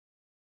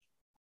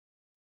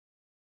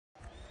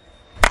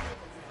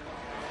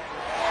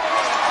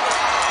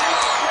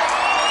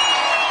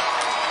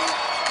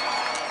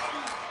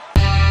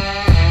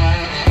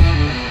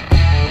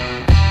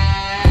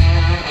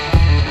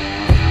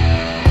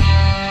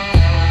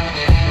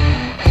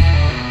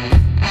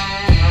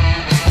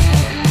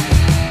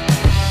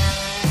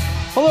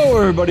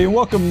everybody, and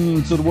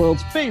welcome to the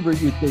world's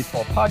favorite youth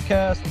baseball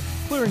podcast,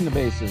 Clearing the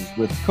Bases,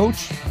 with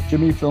Coach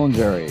Jimmy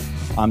Filangieri.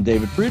 I'm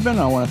David Friedman, and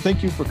I want to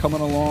thank you for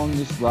coming along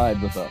this ride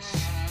with us.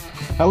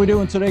 How are we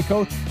doing today,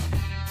 Coach?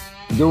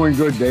 Doing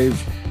good, Dave.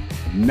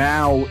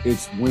 Now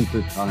it's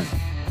winter time,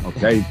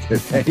 okay?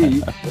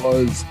 Today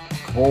was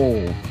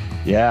cold.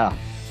 Yeah,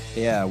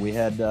 we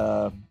had,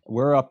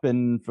 we're up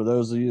in, for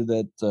those of you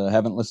that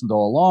haven't listened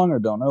all along or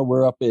don't know,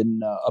 we're up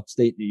in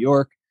upstate New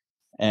York.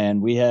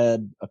 And we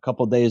had a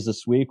couple of days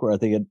this week where I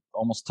think it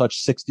almost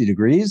touched 60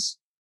 degrees.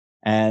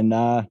 And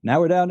now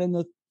we're down in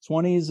the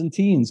 20s and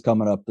teens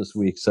coming up this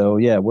week. So,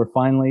 yeah, we're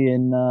finally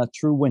in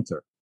true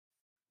winter.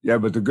 Yeah,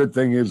 but the good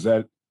thing is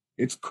that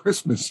it's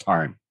Christmas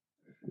time.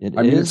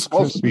 It's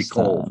supposed to be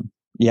cold. Time.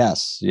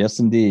 Yes,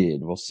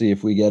 indeed. We'll see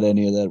if we get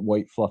any of that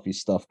white fluffy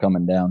stuff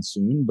coming down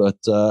soon. But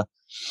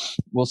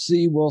we'll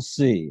see.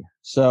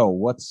 So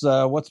what's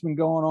been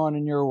going on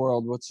in your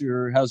world?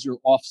 How's your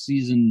off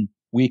season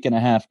week and a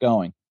half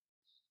going?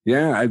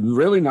 Yeah,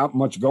 really not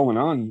much going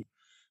on. A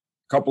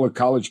couple of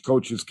college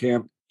coaches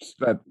camps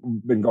that have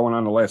been going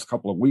on the last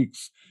couple of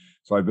weeks.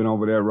 So I've been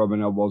over there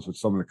rubbing elbows with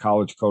some of the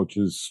college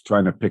coaches,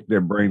 trying to pick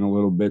their brain a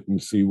little bit and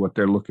see what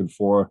they're looking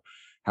for,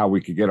 how we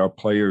could get our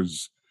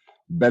players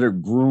better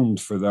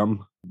groomed for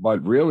them.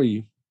 But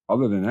really,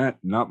 other than that,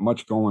 not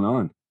much going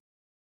on.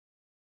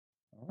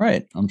 All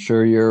right. I'm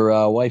sure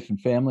your wife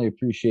and family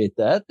appreciate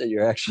that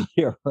you're actually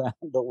around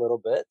a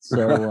little bit.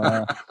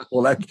 So,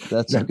 well,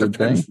 that's a good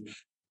depends. thing.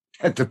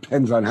 That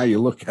depends on how you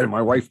look at it.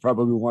 My wife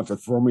probably wants to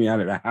throw me out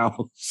of the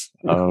house.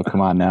 Oh, come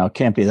on now.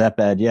 Can't be that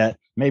bad yet.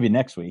 Maybe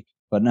next week,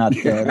 but not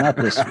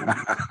this week.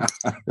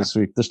 This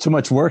week. There's too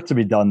much work to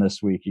be done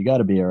this week. You got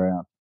to be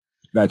around.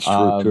 That's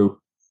true, too.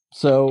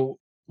 So,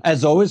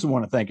 as always, I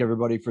want to thank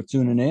everybody for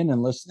tuning in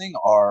and listening.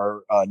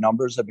 Our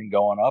numbers have been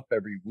going up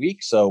every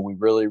week, so we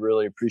really,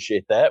 really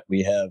appreciate that.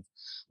 We have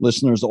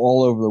listeners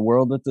all over the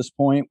world at this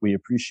point. We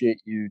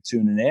appreciate you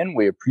tuning in.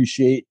 We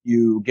appreciate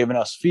you giving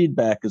us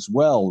feedback as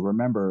well.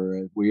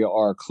 Remember, we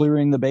are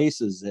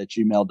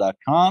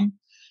clearingthebases@gmail.com,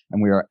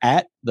 and we are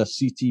at the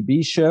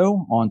CTB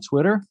Show on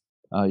Twitter.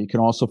 You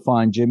can also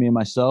find Jimmy and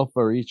myself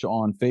are each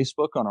on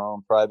Facebook on our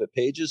own private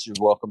pages. You're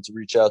welcome to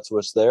reach out to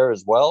us there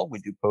as well. We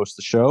do post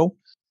the show.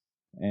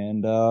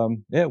 And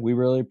we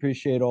really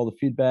appreciate all the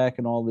feedback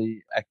and all the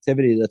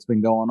activity that's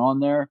been going on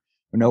there.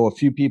 I know a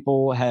few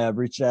people have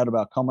reached out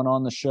about coming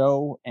on the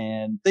show,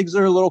 and things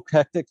are a little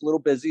hectic, a little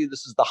busy.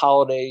 This is the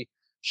holiday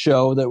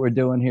show that we're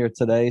doing here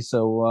today,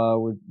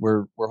 so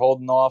we're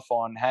holding off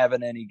on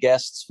having any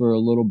guests for a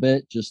little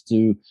bit just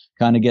to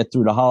kind of get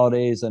through the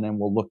holidays, and then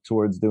we'll look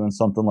towards doing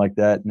something like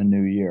that in the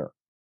new year.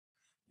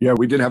 Yeah,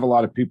 we did have a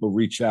lot of people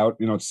reach out.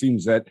 You know, it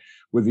seems that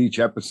with each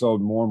episode,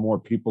 more and more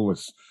people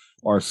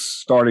are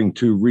starting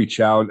to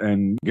reach out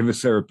and give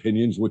us their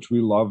opinions, which we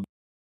love.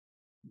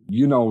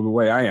 You know the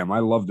way I am. I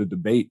love the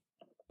debate.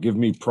 Give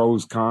me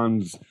pros,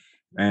 cons,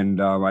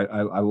 and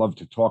I love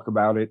to talk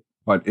about it.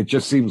 But it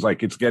just seems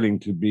like it's getting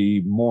to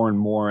be more and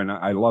more, and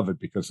I love it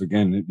because,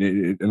 again,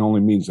 it only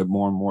means that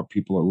more and more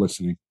people are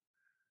listening.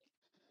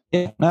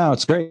 Yeah, no,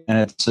 it's great. And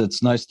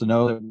it's nice to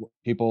know that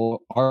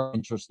people are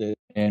interested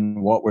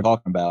in what we're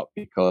talking about,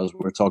 because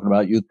we're talking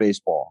about youth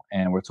baseball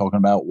and we're talking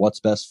about what's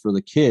best for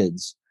the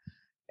kids.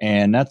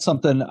 And that's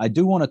something I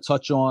do want to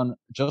touch on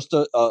just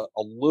a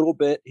little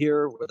bit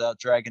here without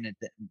dragging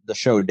the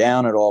show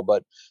down at all.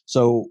 But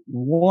so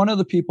one of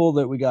the people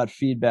that we got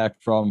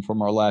feedback from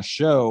our last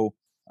show,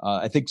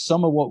 I think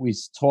some of what we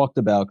talked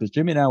about, because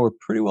Jimmy and I were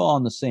pretty well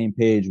on the same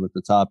page with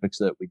the topics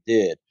that we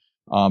did.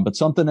 But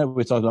something that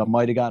we talked about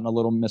might have gotten a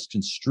little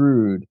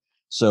misconstrued.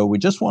 So we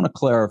just want to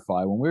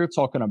clarify, when we were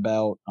talking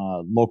about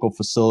local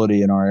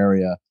facility in our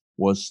area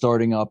was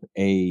starting up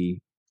a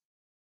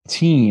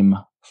team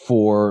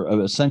for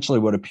essentially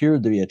what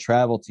appeared to be a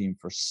travel team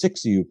for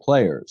 6 U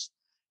players.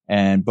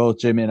 And both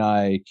Jimmy and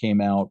I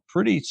came out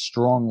pretty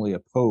strongly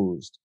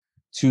opposed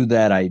to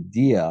that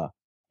idea.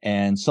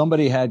 And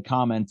somebody had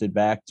commented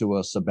back to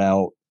us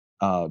about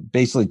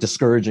basically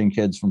discouraging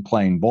kids from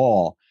playing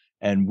ball.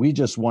 And we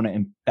just want to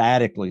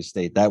emphatically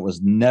state that was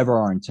never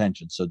our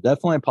intention. So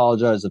definitely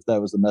apologize if that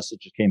was the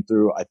message that came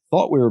through. I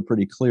thought we were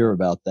pretty clear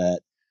about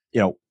that. You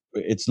know,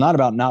 it's not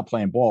about not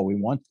playing ball. We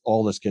want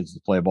all those kids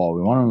to play ball.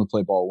 We want them to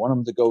play ball. We want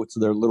them to go to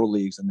their little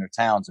leagues in their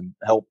towns and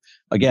help,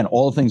 again,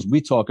 all the things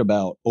we talk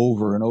about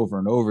over and over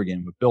and over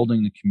again with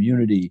building the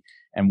community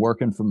and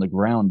working from the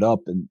ground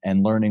up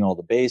and learning all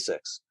the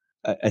basics.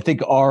 I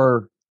think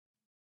our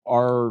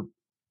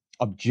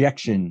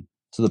objection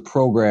to the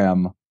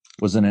program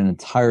was in an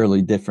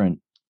entirely different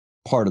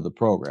part of the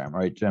program,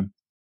 right, Jim?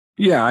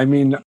 Yeah, I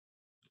mean,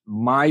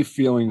 my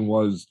feeling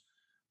was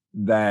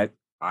that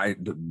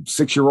the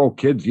 6-year-old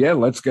kids, yeah,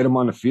 let's get them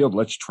on the field.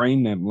 Let's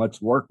train them. Let's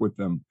work with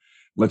them.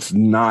 Let's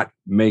not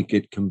make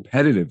it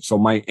competitive. So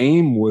my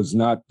aim was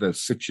not the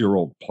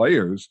 6-year-old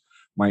players.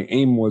 My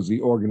aim was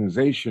the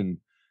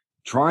organization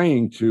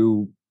trying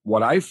to,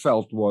 what I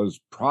felt was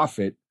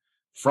profit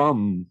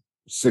from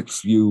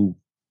 6U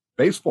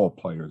baseball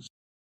players.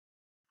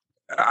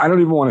 I don't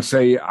even want to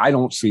say I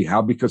don't see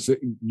how, because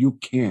you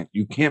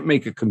can't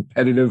make a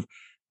competitive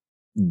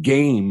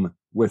game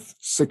with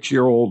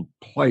 6-year-old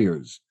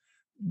players.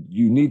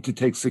 You need to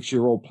take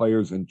 6-year-old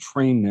players and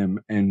train them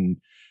and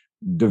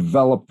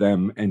develop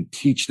them and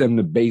teach them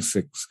the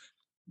basics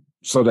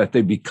so that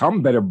they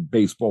become better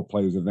baseball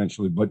players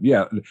eventually. But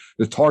yeah,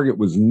 the target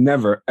was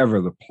never,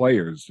 ever the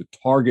players. The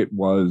target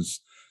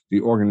was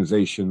the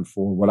organization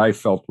for what I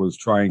felt was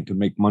trying to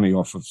make money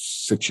off of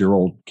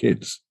 6-year-old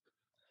kids.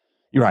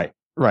 You're right.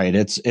 Right.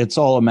 It's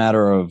all a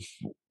matter of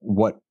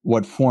what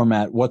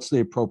format, what's the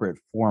appropriate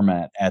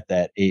format at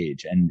that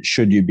age. And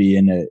should you be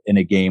in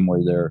a game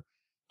where they're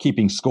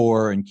keeping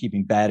score and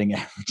keeping batting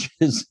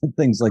averages and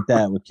things like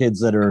that with kids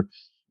that are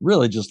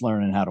really just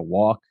learning how to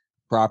walk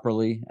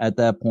properly at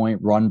that point,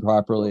 run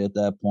properly at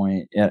that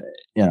point,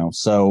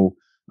 so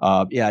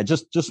I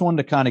just wanted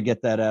to kind of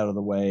get that out of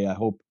the way. I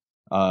hope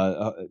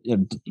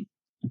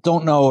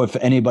don't know if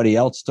anybody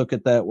else took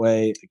it that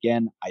way.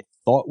 Again, I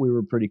thought we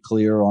were pretty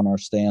clear on our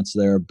stance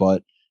there,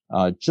 but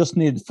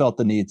felt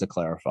the need to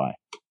clarify.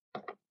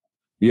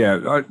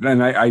 Yeah,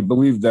 and I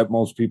believe that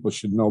most people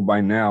should know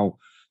by now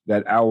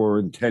that our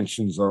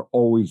intentions are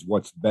always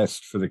what's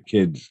best for the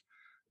kids.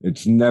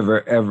 It's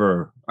never,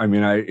 ever. I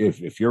mean,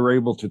 if you're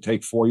able to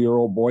take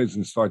 4-year-old boys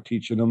and start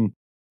teaching them,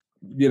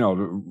 the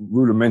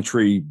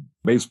rudimentary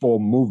baseball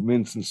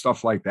movements and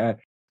stuff like that,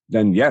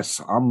 then yes,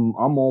 I'm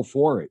all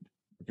for it.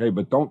 Okay,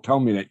 but don't tell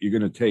me that you're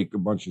going to take a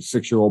bunch of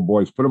 6-year-old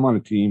boys, put them on a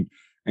team,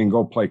 and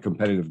go play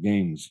competitive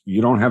games.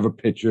 You don't have a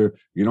pitcher,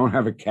 you don't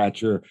have a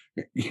catcher,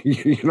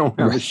 you don't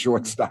have a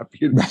shortstop,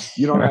 you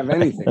don't have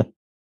anything.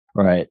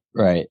 Right.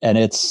 And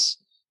it's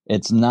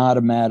not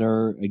a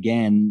matter,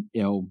 again,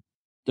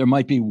 there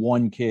might be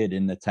one kid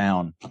in the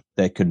town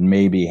that could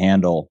maybe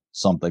handle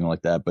something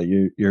like that, but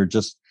you're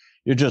just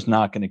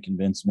not going to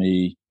convince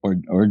me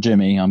or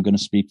Jimmy. I'm going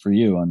to speak for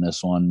you on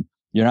this one.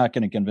 You're not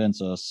going to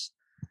convince us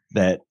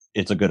that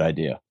it's a good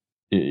idea.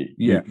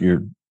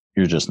 You're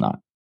just not.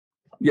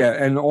 Yeah,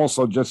 and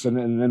also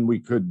and then we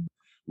could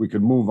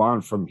move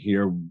on from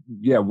here.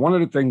 Yeah, one of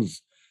the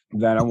things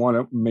that I want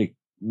to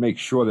make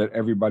sure that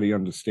everybody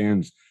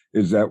understands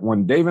is that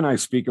when Dave and I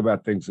speak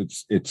about things,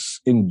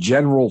 it's in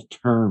general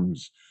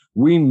terms.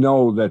 We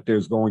know that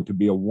there's going to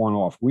be a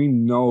one-off. We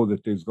know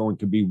that there's going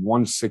to be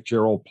one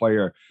 6-year-old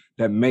player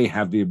that may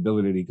have the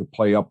ability to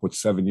play up with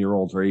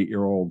 7-year-olds or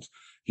 8-year-olds.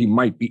 He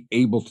might be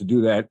able to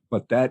do that,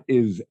 but that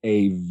is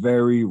a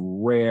very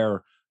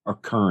rare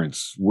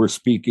occurrence. We're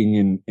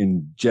speaking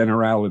in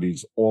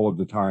generalities all of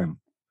the time.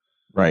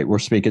 Right. We're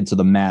speaking to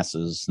the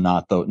masses,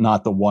 not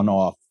the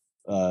one-off.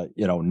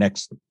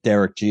 Next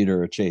Derek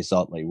Jeter or Chase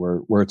Utley.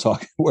 We're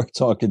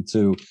talking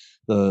to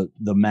the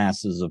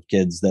masses of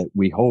kids that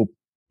we hope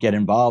get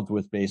involved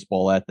with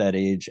baseball at that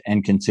age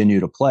and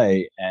continue to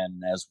play.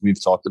 And as we've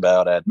talked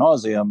about ad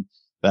nauseum,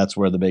 that's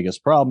where the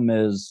biggest problem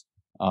is.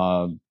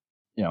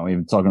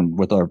 Even talking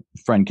with our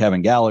friend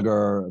Kevin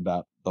Gallagher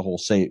about the whole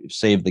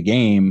save the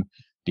game,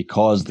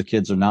 because the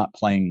kids are not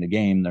playing the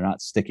game, they're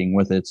not sticking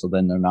with it, so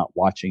then they're not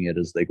watching it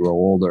as they grow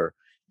older.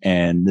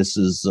 And this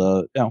is,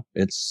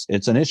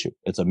 it's an issue.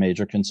 It's a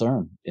major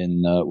concern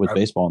with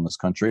baseball in this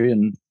country,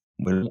 and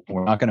we're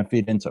not going to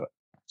feed into it.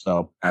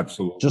 So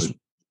absolutely,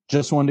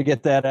 just wanted to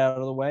get that out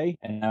of the way,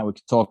 and now we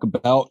can talk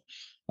about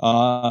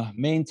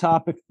main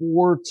topic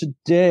for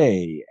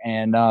today.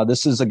 And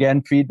this is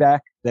again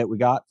feedback that we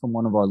got from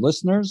one of our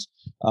listeners.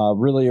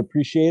 Really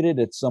appreciate it.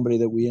 It's somebody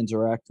that we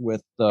interact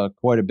with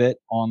quite a bit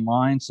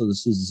online. So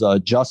this is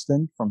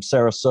Justin from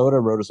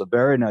Sarasota, wrote us a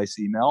very nice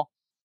email,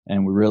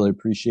 and we really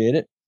appreciate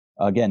it.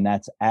 Again,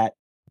 that's at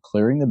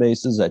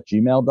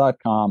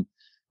clearingthebases@gmail.com,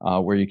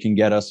 where you can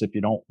get us if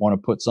you don't want to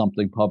put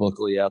something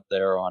publicly out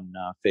there on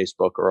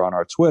Facebook or on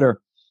our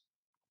Twitter.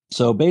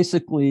 So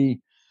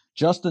basically,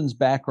 Justin's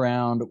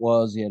background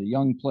was he had a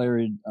young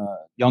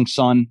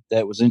son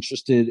that was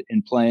interested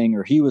in playing,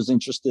 or he was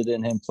interested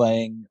in him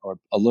playing, or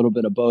a little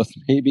bit of both,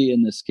 maybe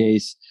in this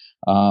case,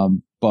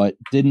 but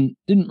didn't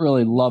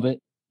really love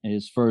it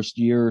his first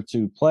year or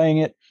two playing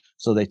it.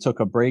 So they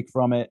took a break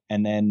from it,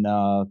 and then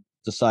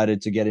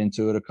decided to get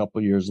into it a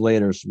couple years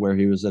later, where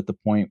he was at the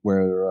point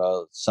where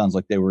sounds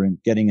like they were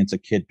getting into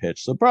kid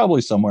pitch. So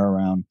probably somewhere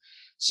around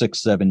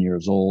 6-7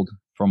 years old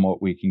from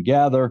what we can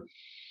gather.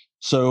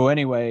 So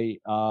anyway,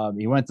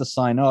 he went to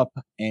sign up,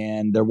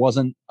 and there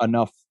wasn't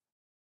enough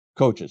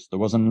coaches. There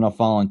wasn't enough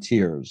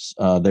volunteers.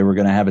 They were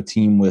going to have a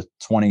team with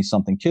 20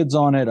 something kids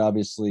on it.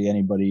 Obviously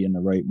anybody in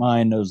the right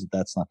mind knows that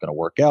that's not going to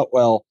work out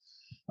well.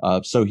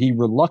 So he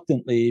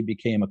reluctantly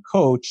became a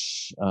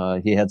coach.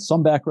 He had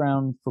some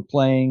background for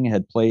playing,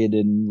 had played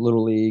in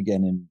Little League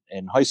and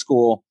in high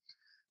school.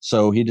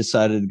 So he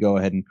decided to go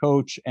ahead and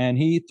coach, and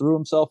he threw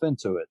himself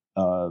into it,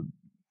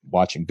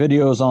 watching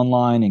videos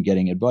online and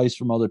getting advice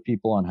from other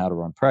people on how to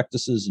run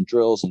practices and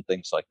drills and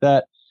things like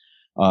that,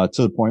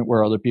 to the point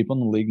where other people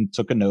in the league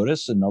took a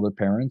notice, and other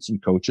parents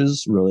and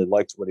coaches really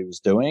liked what he was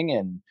doing.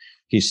 And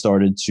he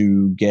started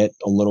to get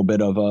a little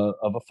bit of a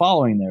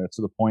following there,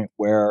 to the point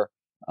where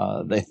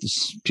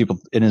people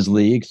in his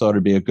league thought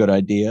it'd be a good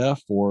idea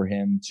for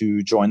him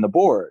to join the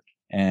board.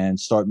 and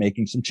start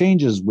making some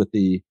changes with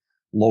the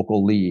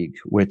local league,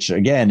 which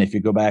again, if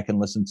you go back and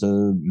listen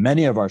to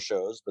many of our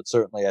shows, but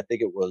certainly I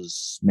think it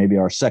was maybe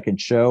our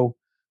second show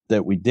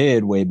that we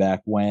did way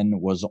back when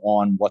was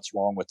on what's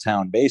wrong with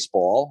town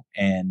baseball.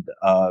 And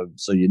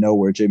so you know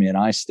where Jimmy and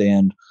I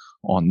stand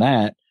on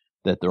that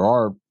there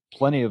are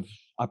plenty of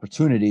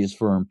opportunities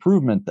for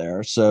improvement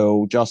there.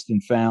 So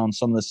Justin found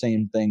some of the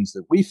same things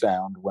that we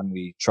found when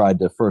we tried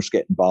to first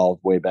get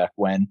involved way back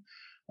when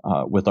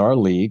with our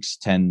leagues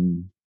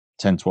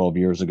 12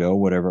 years ago,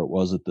 whatever it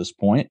was at this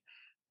point.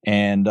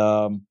 And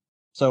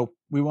so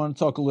we want to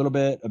talk a little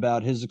bit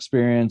about his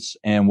experience,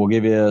 and we'll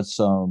give you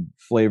some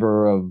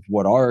flavor of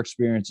what our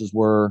experiences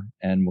were,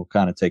 and we'll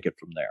kind of take it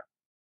from there.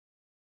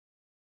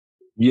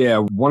 Yeah,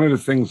 one of the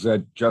things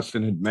that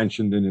Justin had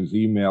mentioned in his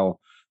email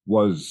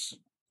was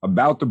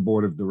about the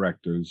board of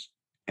directors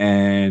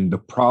and the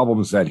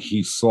problems that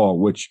he saw,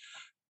 which,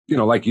 you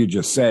know, like you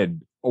just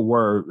said,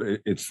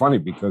 it's funny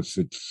because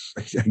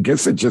I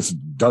guess it just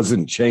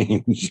doesn't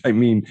change. I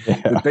mean,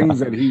 the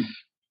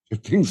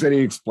things that he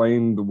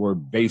explained were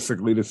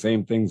basically the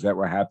same things that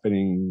were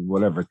happening,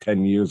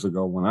 10 years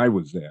ago when I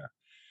was there.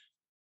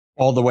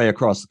 All the way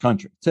across the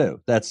country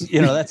too. That's the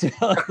other thing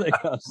I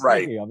was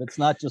thinking of. It's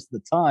not just the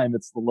time,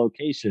 it's the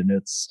location.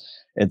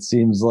 It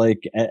seems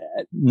like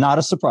not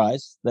a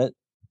surprise that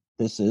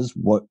this is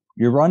what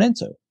you run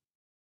into.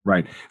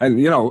 Right.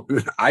 And,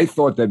 I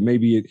thought that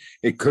maybe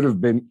it could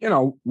have been,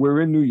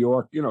 we're in New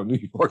York.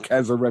 New York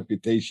has a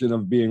reputation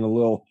of being a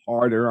little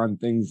harder on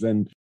things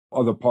than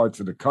other parts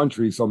of the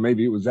country. So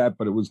maybe it was that,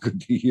 but it was good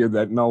to hear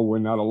that, no, we're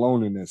not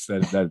alone in this,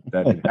 that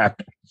it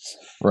happens.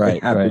 Right.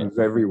 It happens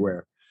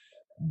everywhere.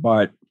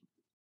 But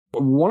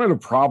one of the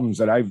problems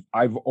that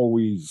I've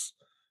always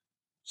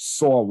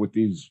saw with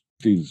these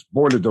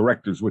board of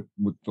directors with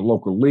the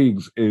local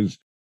leagues is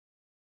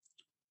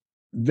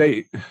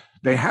they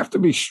have to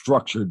be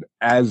structured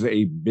as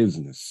a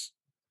business,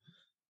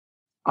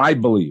 I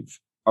believe.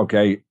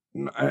 Okay.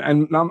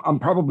 And I'm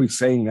probably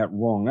saying that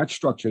wrong. Not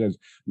structured as,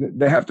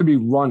 they have to be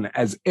run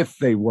as if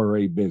they were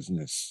a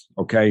business.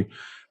 Okay.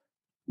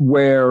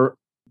 Where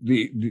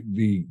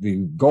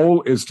the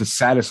goal is to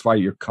satisfy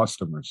your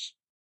customers.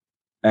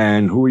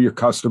 And who are your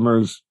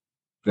customers?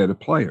 They're the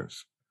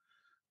players.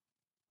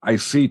 I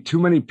see too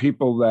many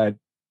people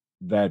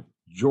that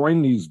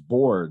join these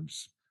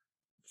boards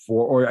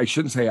or I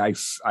shouldn't say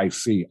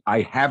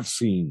I have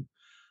seen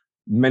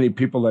many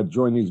people that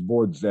join these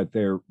boards that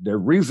their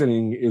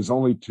reasoning is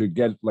only to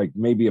get like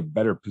maybe a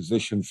better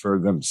position for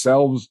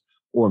themselves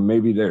or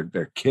maybe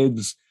their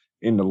kids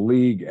in the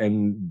league,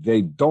 and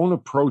they don't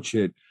approach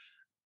it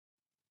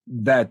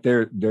that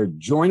they're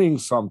joining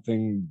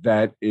something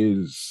that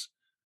is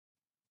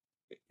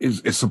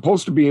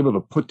supposed to be able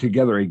to put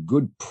together a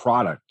good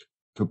product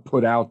to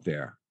put out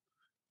there.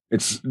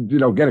 It's,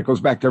 again, it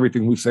goes back to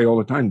everything we say all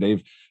the time,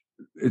 Dave.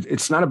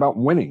 It's not about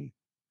winning.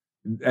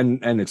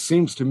 And it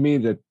seems to me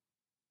that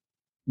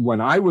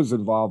when I was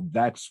involved,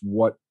 that's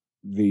what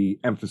the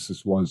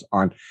emphasis was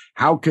on.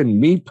 How can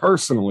me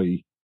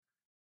personally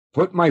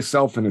put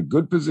myself in a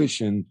good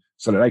position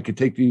so that I could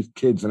take these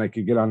kids and I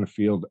could get on the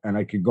field and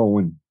I could go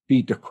and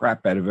beat the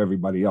crap out of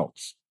everybody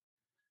else.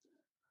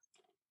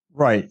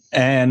 Right.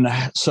 And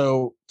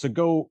so to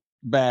go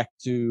back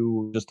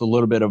to just a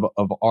little bit of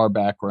our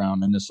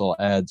background, and this will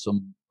add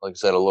some, like I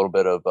said, a little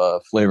bit of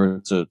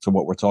flavor to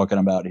what we're talking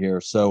about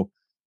here. So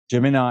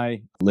Jimmy and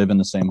I live in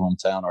the same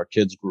hometown. Our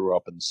kids grew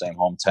up in the same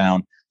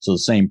hometown. So the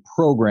same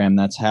program,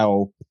 that's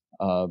how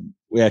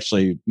we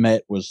actually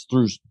met, was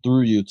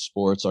through youth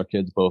sports, our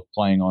kids both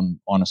playing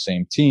on the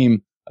same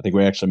team. I think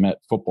we actually met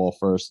football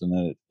first and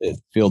then it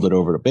fielded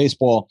over to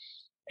baseball.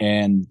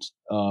 And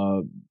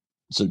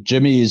so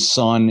Jimmy's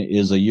son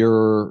is a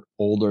year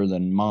older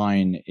than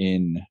mine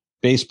in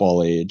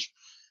baseball age.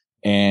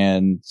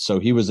 And so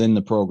he was in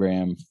the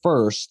program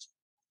first.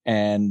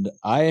 And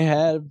I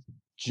had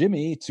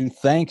Jimmy to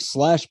thank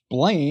 /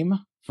 blame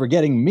for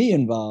getting me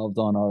involved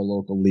on our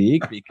local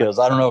league, because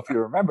I don't know if you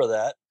remember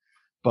that,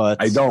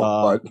 but I don't.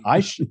 But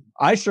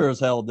I sure as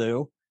hell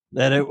do.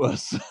 That it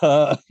was,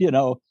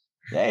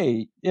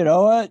 hey, you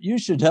know what? You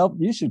should help.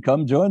 You should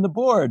come join the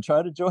board.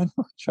 Try to join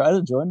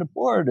the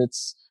board.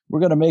 We're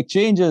going to make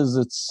changes.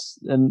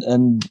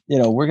 And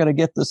we're going to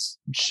get this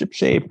ship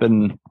shape.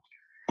 And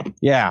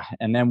yeah.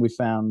 And then we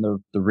found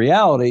the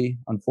reality,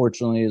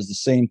 unfortunately, is the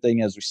same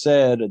thing as we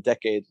said a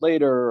decade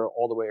later,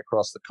 all the way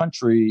across the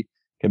country,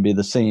 can be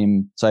the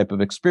same type of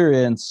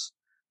experience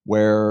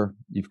where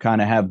you've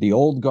kind of have the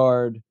old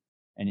guard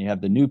and you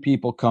have the new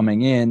people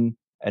coming in,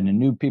 and the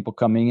new people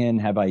coming in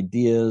have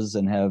ideas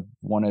and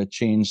want to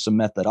change some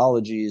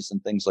methodologies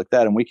and things like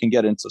that. And we can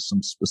get into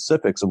some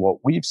specifics of what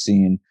we've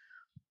seen.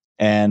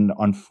 And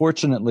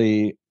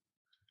unfortunately,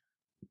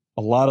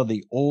 a lot of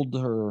the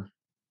older,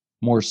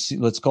 more,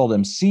 let's call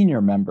them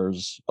senior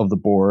members of the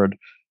board,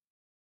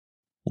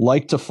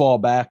 like to fall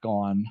back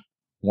on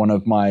one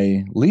of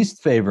my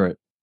least favorite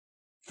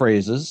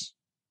phrases,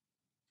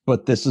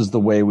 but this is the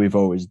way we've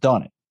always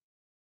done it.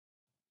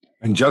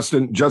 And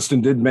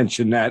Justin did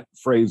mention that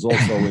phrase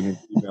also in his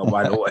email,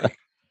 by the way.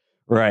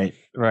 Right.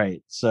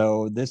 Right.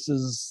 So this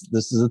is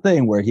a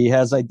thing where he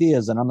has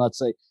ideas, and I'm not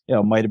saying,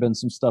 might have been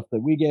some stuff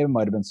that we gave him,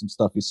 might have been some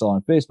stuff he saw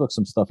on Facebook,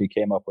 some stuff he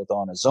came up with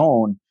on his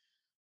own.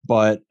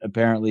 But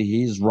apparently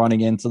he's running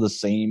into the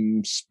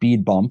same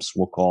speed bumps,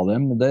 we'll call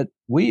them, that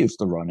we used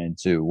to run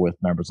into with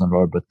members on the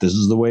board. But this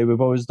is the way we've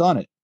always done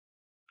it.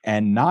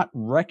 And not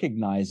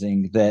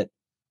recognizing that,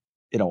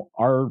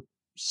 our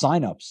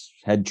signups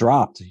had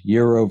dropped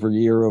year over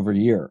year over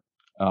year.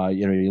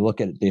 You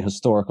look at the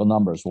historical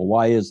numbers. Well,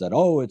 why is that?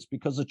 Oh, it's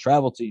because of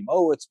travel team.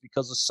 Oh, it's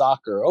because of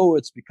soccer. Oh,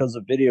 it's because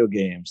of video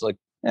games. Like,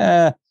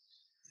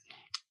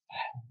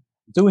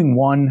 doing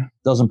one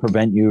doesn't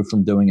prevent you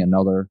from doing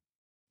another.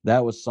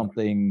 That was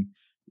something,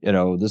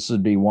 this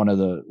would be one of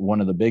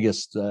the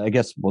biggest, I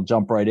guess we'll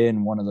jump right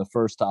in. One of the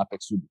first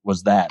topics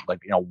was that, like,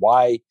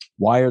 why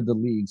are the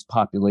league's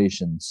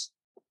populations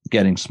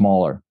getting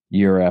smaller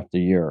year after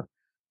year?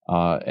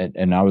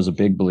 And I was a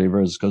big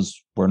believer is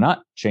because we're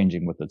not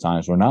changing with the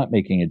times. We're not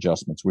making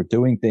adjustments. We're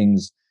doing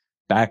things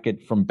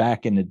from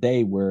back in the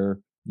day where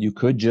you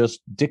could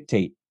just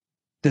dictate,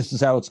 this is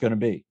how it's going to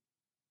be.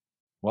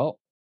 Well,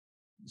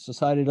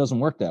 society doesn't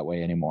work that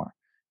way anymore.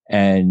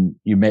 And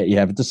you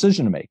have a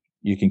decision to make.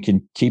 You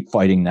can keep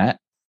fighting that,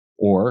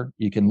 or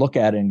you can look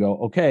at it and go,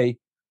 okay,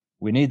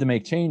 we need to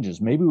make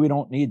changes. Maybe we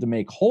don't need to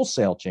make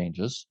wholesale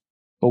changes,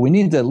 but we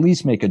need to at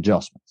least make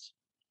adjustments.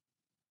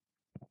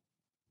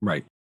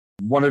 Right.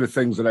 One of the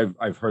things that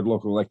I've heard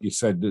locally, like you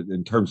said,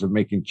 in terms of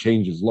making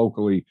changes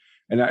locally,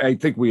 and I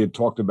think we had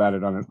talked about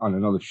it on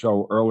another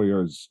show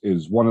earlier,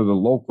 is one of the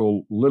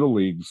local little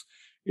leagues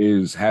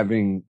is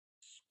having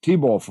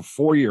T-ball for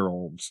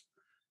 4-year-olds,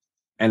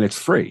 and it's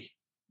free.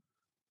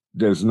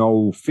 There's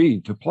no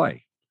fee to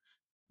play.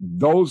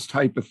 Those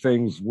type of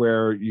things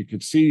where you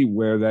could see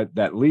where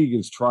that league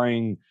is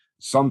trying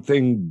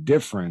something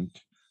different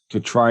to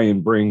try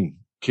and bring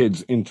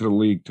kids into the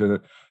league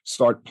to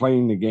start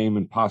playing the game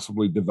and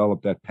possibly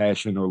develop that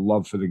passion or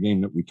love for the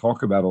game that we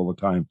talk about all the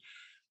time.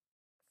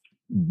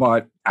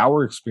 But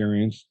our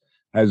experience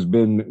has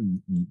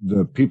been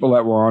the people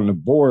that were on the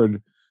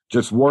board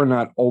just were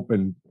not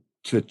open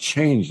to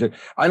change.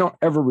 I don't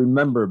ever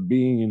remember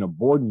being in a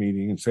board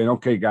meeting and saying,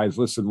 okay, guys,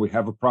 listen, we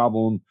have a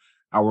problem.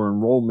 Our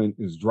enrollment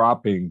is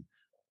dropping.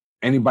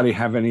 Anybody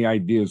have any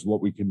ideas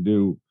what we can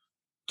do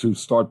to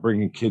start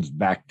bringing kids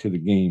back to the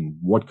game?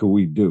 What could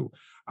we do?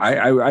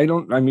 I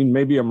don't, I mean,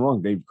 maybe I'm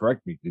wrong. Dave,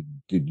 correct me.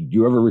 Did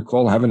you ever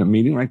recall having a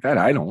meeting like that?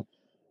 I don't.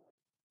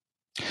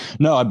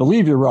 No, I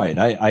believe you're right.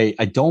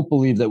 I don't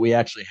believe that we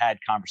actually had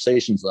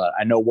conversations.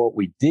 I know what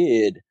we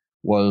did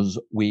was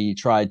we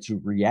tried to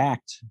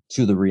react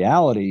to the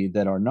reality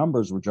that our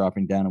numbers were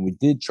dropping down. And we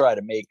did try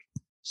to make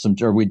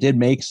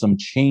some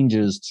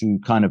changes to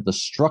kind of the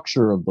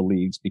structure of the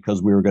leagues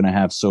because we were going to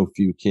have so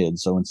few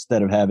kids. So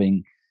instead of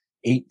having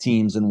 8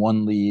 teams in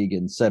one league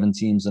and 7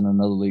 teams in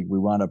another league, we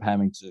wound up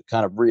having to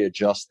kind of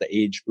readjust the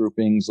age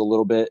groupings a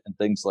little bit and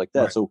things like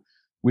that. Right. So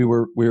we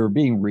were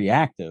being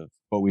reactive,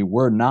 but we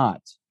were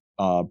not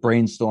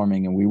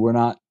brainstorming, and we were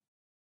not,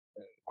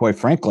 quite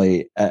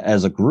frankly,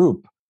 as a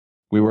group,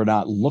 we were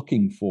not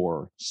looking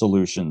for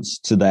solutions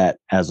to that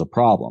as a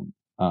problem.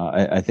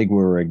 I think we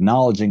were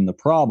acknowledging the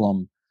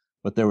problem,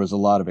 but there was a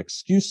lot of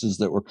excuses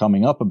that were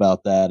coming up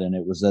about that. And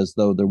it was as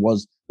though there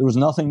was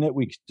nothing that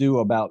we could do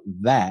about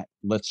that.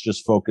 Let's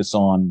just focus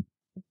on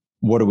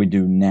what do we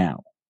do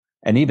now?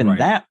 And even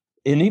right.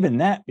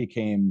 that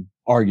became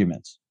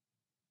arguments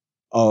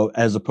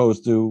as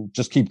opposed to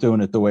just keep doing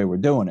it the way we're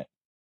doing it.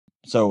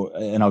 So,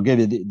 and I'll give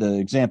you the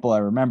example I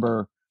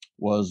remember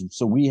was,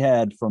 so we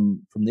had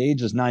from the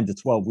ages 9 to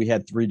 12, we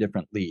had 3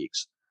 different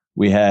leagues.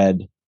 We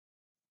had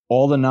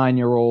all the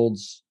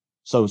 9-year-olds.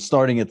 So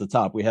starting at the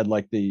top, we had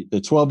like the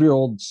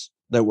 12-year-olds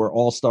that were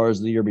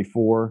all-stars the year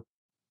before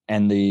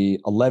and the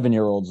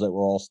 11-year-olds that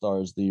were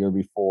all-stars the year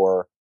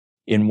before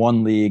in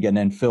one league, and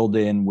then filled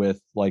in with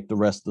like the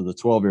rest of the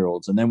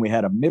 12-year-olds. And then we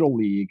had a middle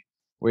league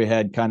where we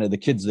had kind of the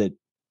kids that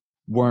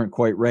weren't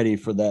quite ready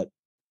for that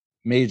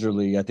major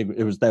league. I think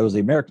that was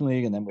the American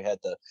League, and then we had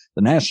the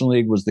National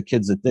League was the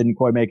kids that didn't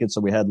quite make it. So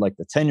we had like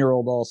the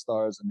 10-year-old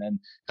all-stars, and then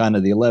kind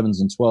of the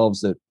 11s and 12s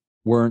that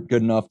weren't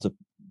good enough to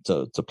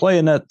play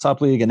in that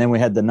top league. And then we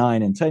had the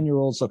 9 and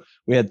 10-year-olds. So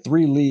we had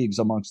 3 leagues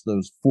amongst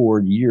those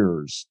 4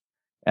 years.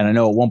 And I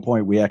know at one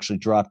point we actually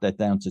dropped that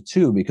down to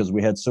 2 because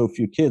we had so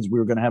few kids. We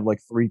were going to have like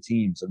 3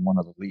 teams in one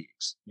of the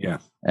leagues. Yeah.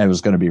 And it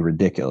was going to be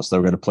ridiculous. They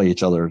were going to play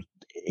each other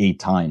 8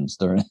 times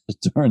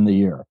during the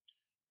year.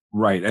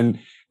 Right.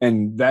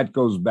 And that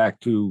goes back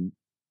to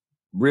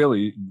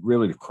really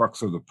the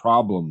crux of the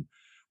problem,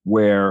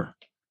 where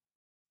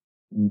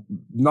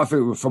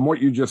nothing, from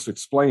what you just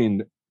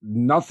explained,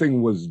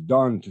 nothing was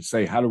done to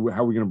say, how are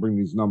we going to bring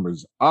these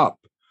numbers up?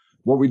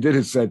 What we did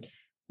is said,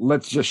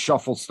 let's just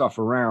shuffle stuff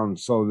around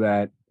so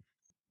that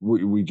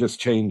we just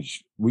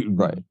change.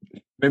 Right.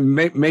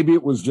 Maybe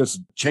it was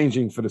just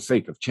changing for the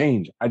sake of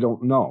change. I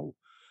don't know.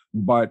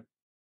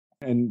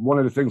 And one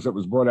of the things that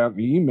was brought out in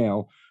the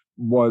email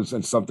was,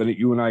 and something that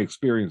you and I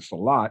experienced a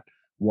lot,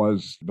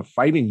 was the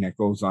fighting that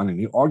goes on and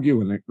the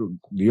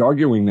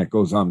arguing that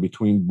goes on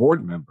between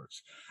board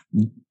members.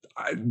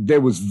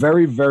 there was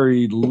very,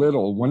 very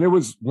little when there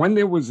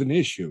was an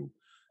issue.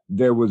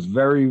 There was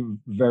very,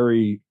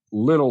 very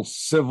little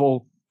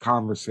civil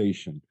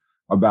conversation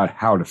about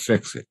how to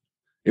fix it.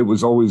 It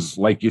was always,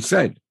 like you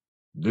said,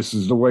 this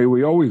is the way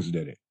we always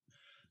did it.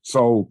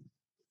 So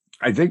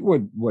I think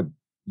what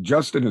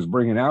Justin is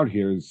bringing out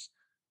here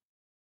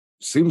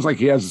seems like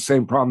he has the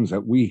same problems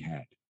that we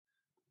had.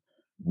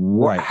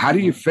 Right. How do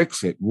you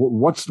fix it?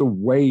 What's the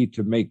way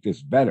to make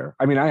this better?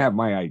 I mean, I have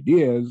my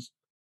ideas,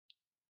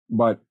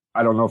 but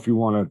I don't know if you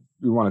want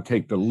to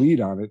take the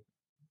lead on it.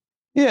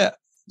 Yeah.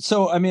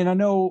 So, I mean, I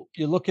know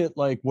you look at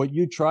like what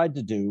you tried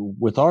to do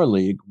with our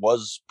league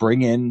was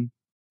bring in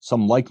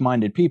some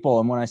like-minded people.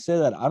 And when I say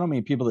that, I don't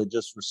mean people that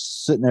just were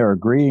sitting there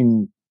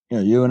agreeing,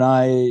 you and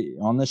I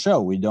on the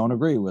show, we don't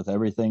agree with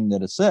everything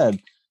that is said,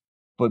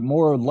 but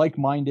more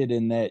like-minded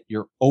in that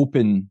you're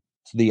open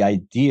to the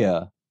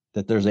idea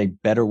that there's a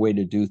better way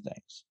to do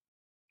things.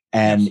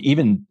 And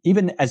yes,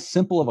 even as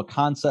simple of a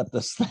concept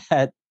as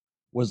that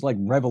was like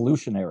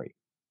revolutionary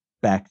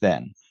back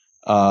then.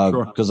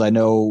 Because I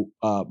know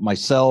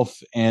myself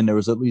and there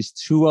was at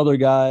least two other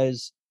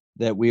guys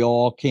that we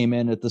all came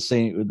in at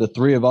the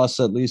three of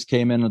us at least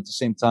came in at the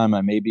same time.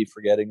 I may be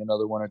forgetting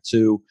another one or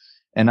two.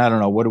 And I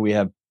don't know, what do we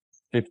have?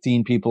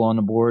 15 people on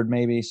the board,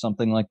 maybe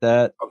something like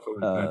that,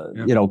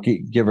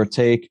 give or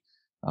take,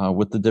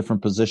 with the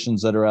different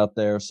positions that are out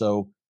there.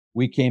 So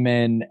we came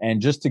in,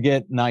 and just to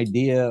get an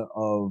idea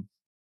of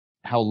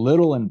how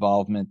little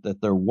involvement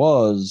that there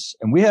was,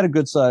 and we had a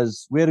good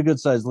size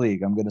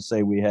league. I'm going to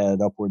say we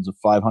had upwards of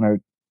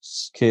 500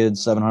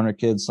 kids, 700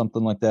 kids,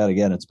 something like that.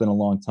 Again, it's been a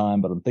long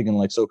time, but I'm thinking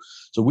like, so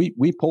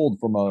we pulled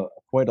from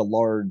quite a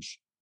large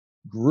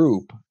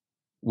group.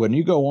 When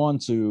you go on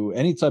to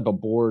any type of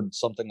board,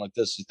 something like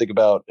this, you think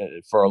about,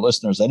 for our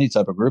listeners, any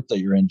type of group that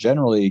you're in,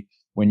 generally,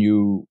 when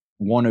you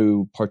want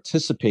to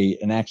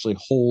participate and actually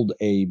hold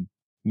a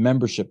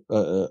membership,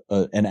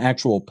 an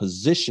actual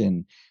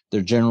position,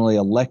 they're generally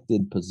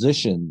elected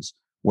positions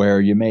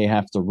where you may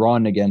have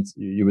to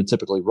you would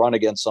typically run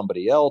against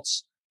somebody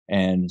else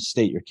and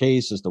state your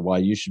case as to why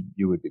you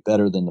would be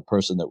better than the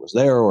person that was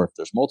there, or if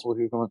there's multiple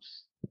people.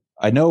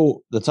 I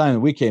know the time that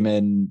we came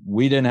in,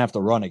 we didn't have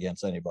to run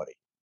against anybody.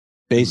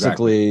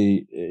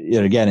 Basically,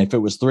 again, if it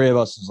was three of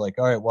us, it's like,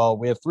 all right, well,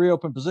 we have three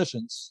open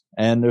positions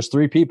and there's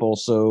three people.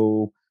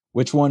 So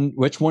which one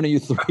of you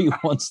three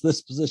wants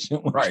this position?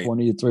 Which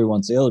one of you three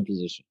wants the other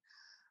position?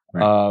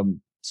 Right.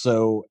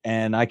 So,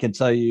 and I can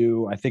tell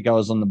you, I think I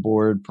was on the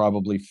board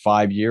probably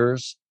 5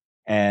 years,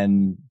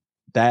 and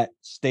that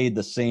stayed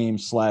the same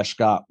 /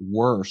 got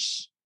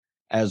worse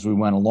as we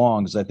went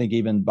along. Because I think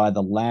even by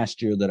the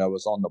last year that I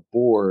was on the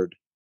board,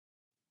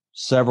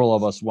 several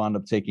of us wound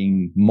up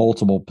taking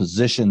multiple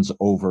positions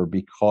over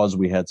because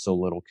we had so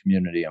little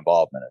community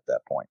involvement at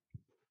that point.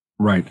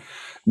 Right.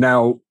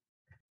 Now,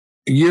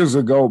 years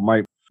ago,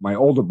 my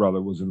older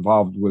brother was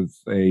involved with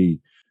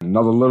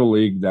another little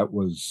league that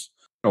was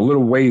a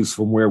little ways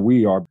from where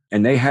we are,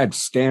 and they had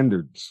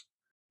standards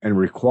and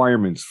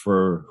requirements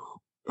for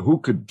who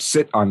could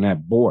sit on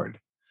that board.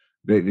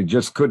 It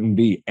just couldn't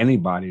be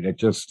anybody that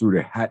just threw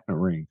their hat in the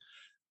ring.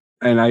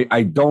 And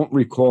I don't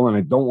recall, and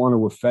I don't want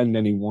to offend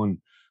anyone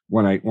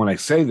when I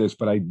say this,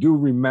 but I do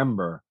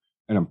remember,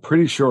 and I'm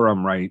pretty sure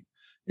I'm right,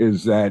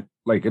 is that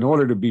like in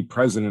order to be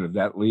president of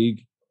that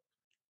league,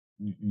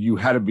 you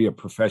had to be a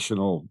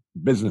professional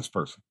business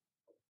person.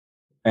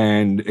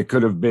 And it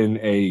could have been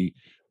a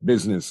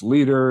business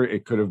leader,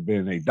 it could have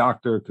been a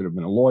doctor, it could have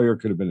been a lawyer, it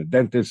could have been a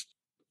dentist.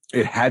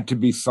 It had to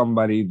be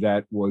somebody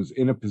that was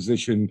in a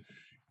position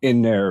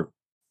in their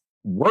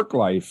work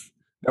life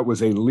that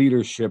was a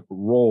leadership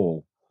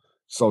role.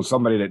 So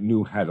somebody that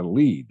knew how to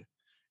lead.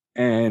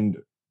 And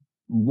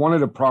one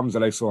of the problems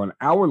that I saw in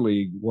our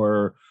league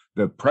were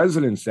the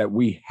presidents that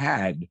we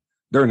had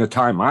during the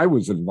time I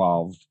was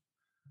involved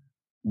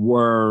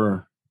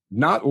were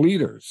not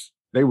leaders.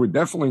 They were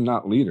definitely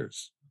not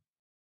leaders.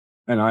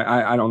 And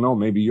I don't know,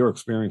 maybe your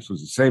experience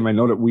was the same. I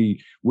know that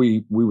we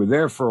were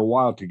there for a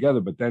while together,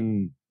 but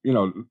then,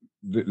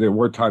 there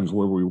were times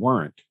where we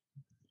weren't.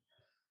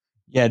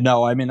 Yeah,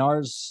 no, I mean,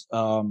 ours,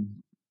 so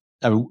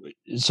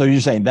you're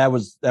saying that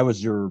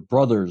was your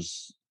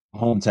brother's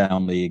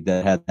hometown league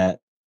that had that.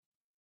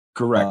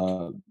 Correct.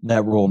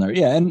 That rule in there.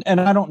 Yeah.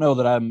 And I don't know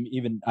that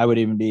I would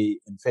even be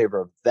in favor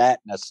of that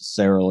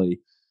necessarily.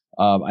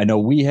 I know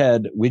we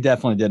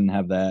definitely didn't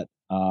have that.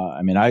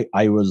 I mean,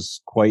 I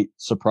was quite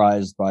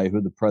surprised by who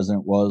the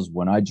president was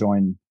when I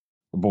joined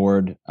the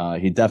board.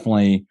 He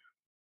definitely,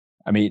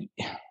 I mean,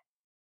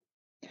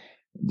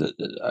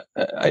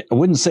 I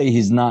wouldn't say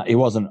he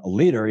wasn't a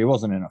leader. He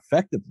wasn't an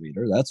effective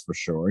leader. That's for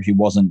sure. He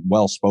wasn't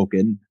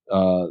well-spoken,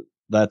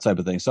 that type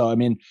of thing. So, I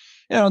mean,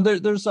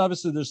 there's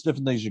obviously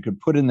different things you could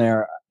put in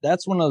there.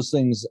 That's one of those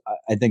things.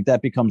 I think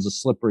that becomes a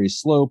slippery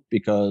slope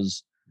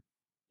because,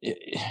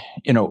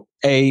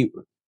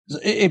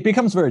 it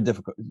becomes very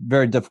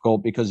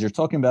difficult because you're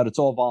talking about it's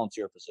all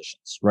volunteer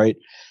positions, right?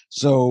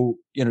 So,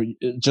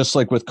 just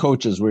like with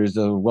coaches where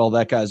well,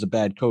 that guy's a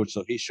bad coach,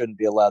 so he shouldn't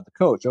be allowed to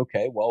coach.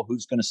 Okay, well,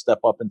 who's going to step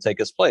up and take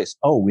his place?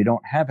 Oh, we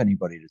don't have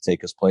anybody to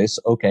take his place.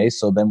 Okay,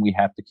 so then we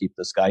have to keep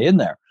this guy in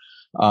there.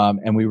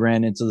 And we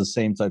ran into the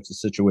same types of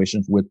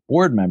situations with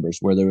board members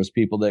where there was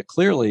people that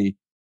clearly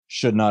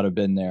should not have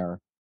been there,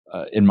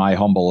 in my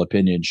humble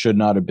opinion, should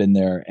not have been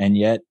there. And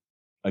yet,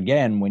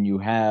 again, when you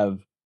have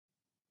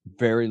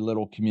very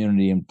little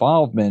community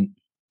involvement,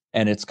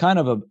 and it's kind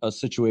of a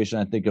situation,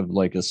 I think, of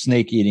like a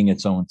snake eating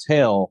its own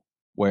tail,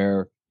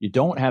 where you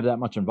don't have that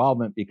much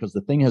involvement because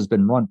the thing has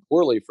been run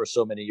poorly for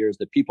so many years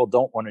that people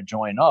don't want to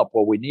join up.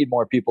 Well, we need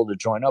more people to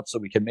join up so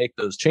we can make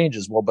those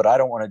changes. Well, but I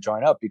don't want to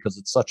join up because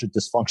it's such a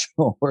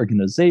dysfunctional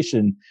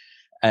organization.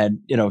 And,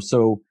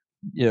 so,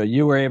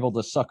 you were able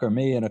to sucker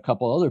me and a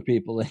couple other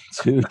people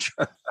into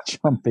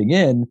jumping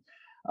in.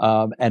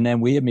 And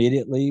then we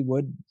immediately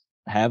would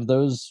have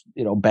those,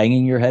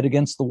 banging your head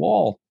against the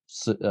wall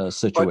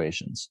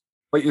situations.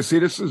 But you see,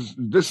 this is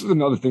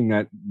another thing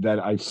that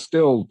I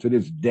still to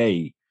this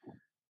day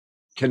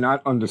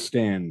cannot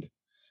understand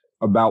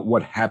about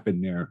what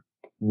happened there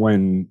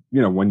when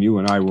you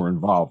and I were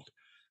involved.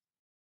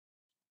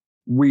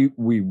 We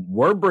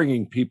were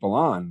bringing people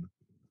on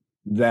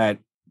that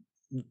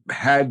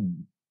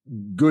had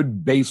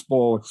good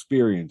baseball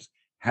experience,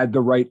 had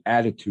the right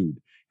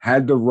attitude,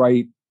 had the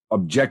right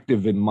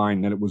objective in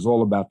mind, that it was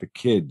all about the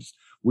kids.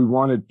 We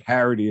wanted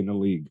parity in the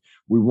league.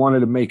 We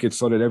wanted to make it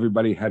so that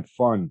everybody had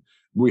fun.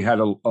 We had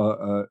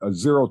a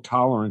zero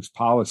tolerance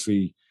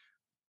policy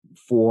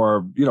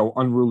for,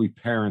 unruly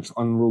parents,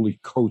 unruly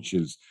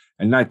coaches,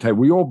 and that type.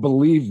 We all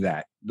believe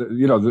that.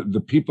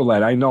 The people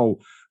that I know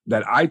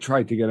that I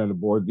tried to get on the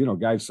board,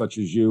 guys such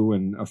as you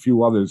and a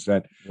few others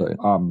that right.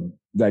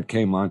 That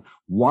came on.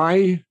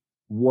 Why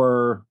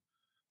were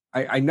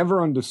I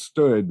never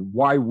understood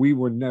why we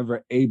were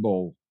never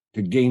able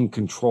to gain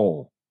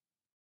control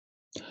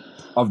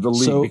of the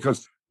league,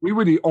 because we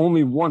were the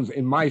only ones,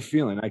 in my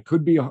feeling, I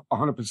could be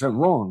 100%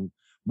 wrong,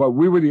 but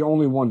we were the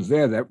only ones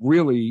there that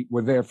really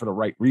were there for the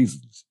right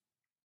reasons.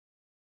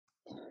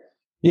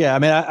 Yeah. I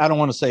mean, I don't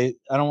want to say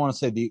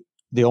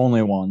the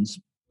only ones,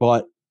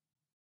 but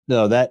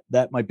no, that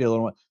might be a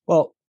little,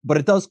 well, but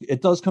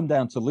it does come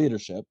down to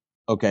leadership.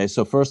 Okay.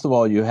 So first of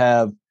all, you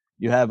have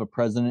a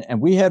president, and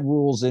we had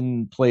rules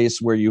in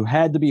place where you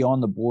had to be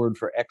on the board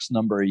for X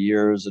number of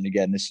years. And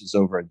again, this is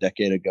over a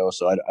decade ago,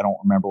 so I don't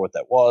remember what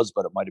that was,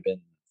 but it might have been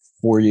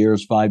 4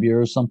 years, 5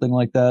 years, something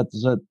like that.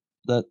 Does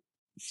that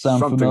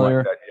sound something familiar?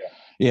 Like that,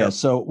 yeah. Yeah.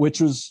 So which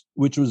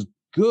was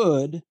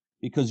good,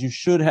 because you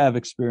should have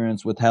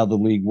experience with how the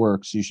league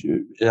works.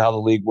 How the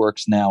league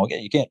works now.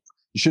 Again,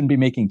 you shouldn't be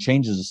making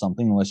changes to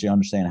something unless you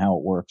understand how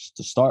it works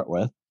to start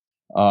with.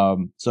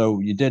 So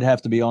you did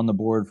have to be on the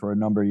board for a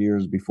number of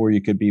years before you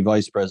could be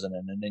vice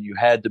president. And then you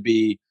had to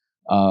be,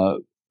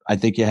 I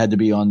think you had to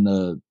be on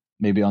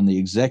the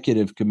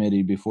executive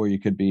committee before you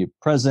could be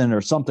president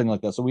or something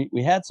like that. So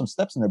we had some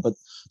steps in there, but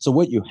so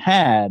what you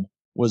had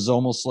was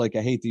almost like,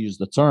 I hate to use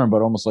the term,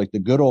 but almost like the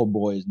good old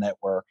boys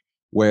network,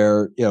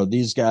 where,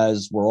 these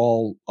guys were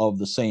all of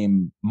the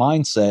same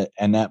mindset.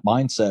 And that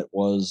mindset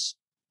was,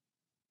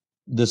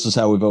 this is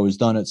how we've always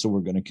done it, so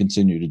we're going to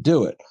continue to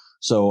do it.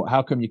 So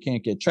how come you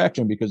can't get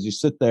traction? Because you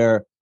sit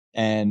there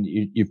and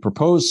you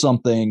propose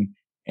something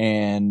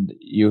and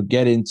you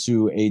get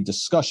into a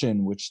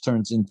discussion, which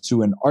turns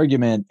into an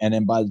argument. And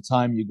then by the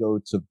time you go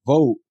to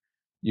vote,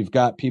 you've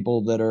got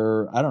people that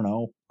are, I don't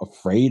know,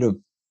 afraid of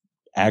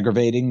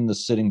aggravating the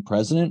sitting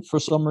president for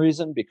some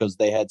reason because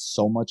they had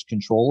so much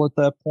control at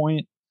that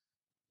point.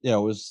 It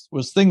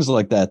was things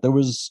like that. There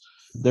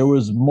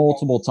was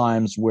multiple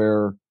times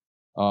where,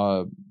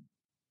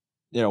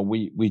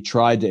 we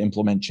tried to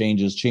implement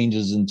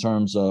changes in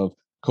terms of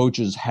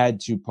coaches had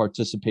to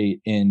participate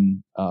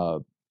in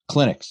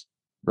clinics,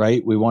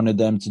 right? We wanted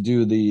them to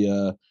do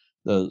the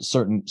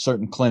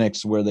certain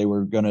clinics where they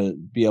were going to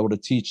be able to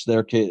teach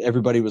their kid.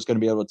 Everybody was going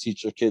to be able to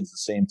teach their kids the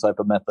same type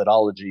of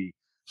methodology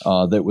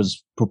that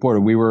was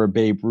purported. We were a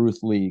Babe Ruth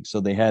league,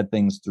 so they had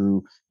things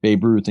through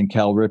Babe Ruth and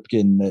Cal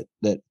Ripken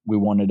that we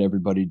wanted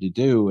everybody to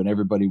do, and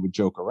everybody would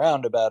joke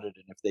around about it.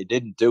 And if they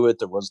didn't do it,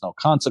 there was no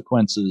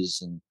consequences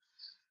and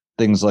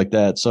things like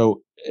that.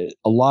 So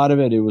a lot of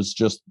it was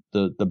just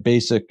the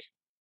basic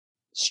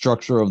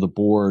structure of the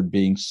board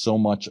being so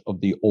much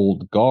of the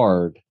old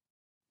guard,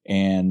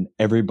 and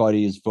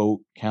everybody's vote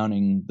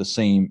counting the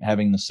same,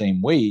 having the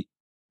same weight.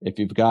 If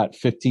you've got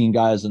 15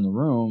 guys in the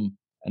room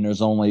and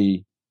there's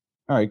only,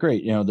 all right,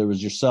 great. There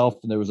was yourself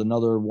and there was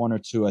another one or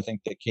two, I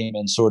think, that came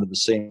in sort of the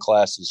same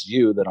class as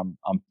you that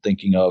I'm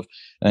thinking of.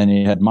 And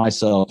you had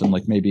myself and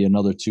like maybe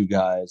another two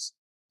guys.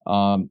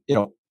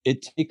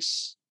 It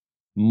takes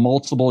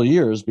multiple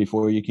years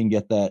before you can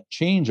get that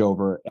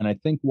changeover. And I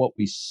think what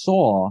we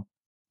saw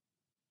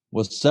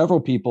was several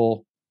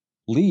people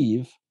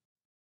leave.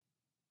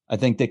 I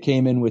think they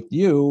came in with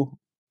you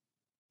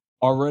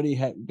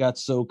already got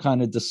so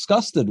kind of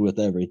disgusted with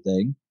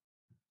everything.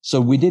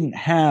 So we didn't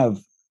have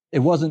it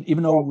wasn't,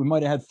 even though we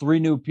might have had three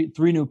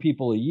new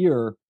people a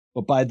year,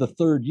 but by the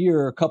third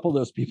year, a couple of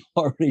those people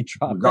already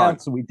dropped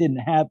out. So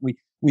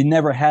we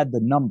never had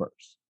the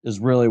numbers, is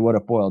really what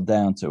it boiled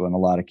down to in a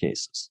lot of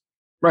cases.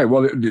 Right.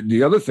 Well,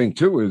 the other thing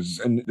too is,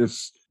 and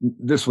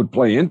this would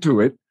play into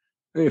it,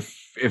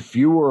 if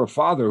you were a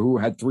father who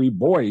had 3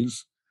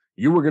 boys,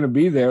 you were going to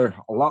be there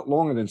a lot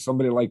longer than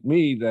somebody like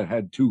me that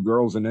had 2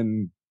 girls and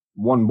then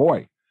 1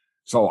 boy.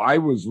 So I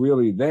was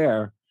really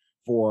there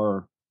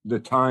for the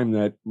time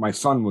that my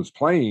son was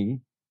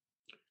playing.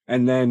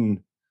 And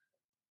then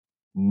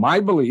my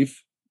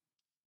belief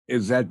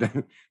is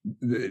that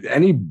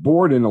any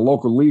board in a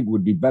local league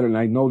would be better. And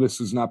I know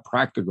this is not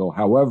practical.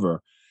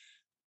 However,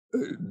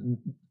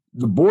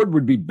 the board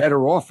would be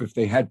better off if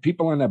they had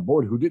people on that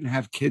board who didn't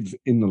have kids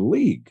in the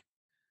league,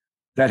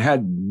 that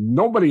had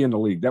nobody in the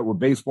league, that were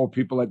baseball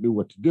people that knew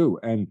what to do.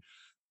 And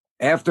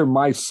after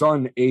my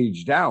son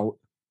aged out,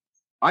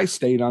 I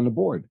stayed on the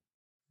board.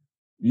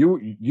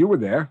 You were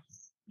there.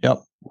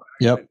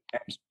 Yep.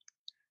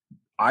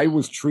 I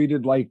was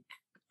treated like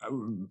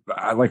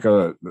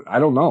I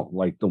don't know,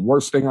 like the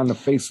worst thing on the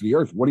face of the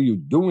earth. What are you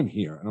doing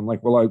here? And I'm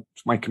like, well,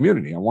 it's my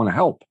community. I want to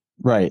help.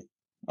 Right.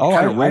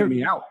 Kind of ran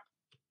me out.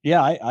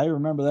 Yeah, I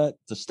remember that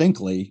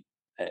distinctly.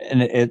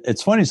 And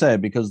it's funny to say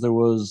it, because there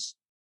was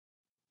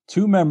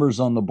 2 members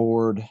on the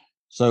board.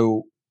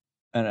 So,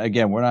 and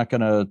again, we're not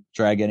going to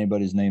drag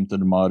anybody's name through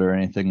the mud or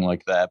anything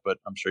like that, but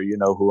I'm sure you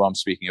know who I'm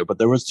speaking of. But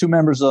there was 2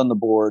 members on the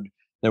board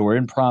that were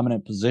in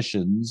prominent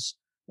positions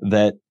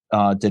that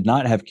did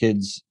not have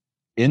kids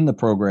in the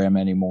program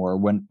anymore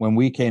when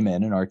we came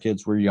in, and our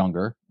kids were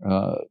younger.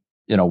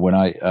 When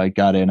I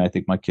got in, I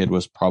think my kid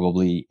was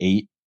probably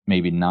 8,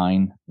 maybe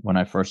 9 when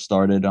I first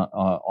started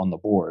on the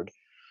board.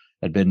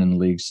 I'd been in the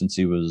league since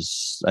he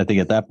was, I think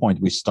at that point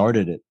we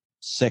started at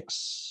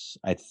 6,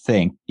 I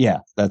think. Yeah,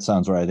 that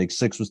sounds right. I think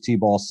 6 was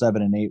T-ball,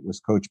 7 and 8 was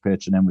coach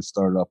pitch, and then we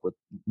started up with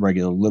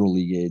regular little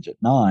league age at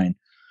 9.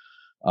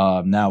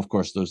 Now, of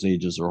course, those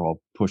ages are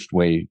all pushed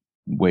way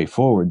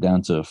forward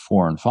down to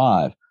 4 and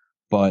 5.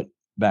 But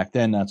back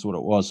then, that's what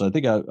it was. So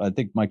I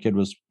think my kid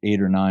was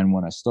 8 or 9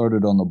 when I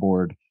started on the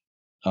board.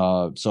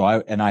 So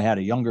I had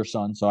a younger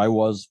son, so I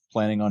was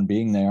planning on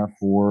being there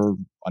for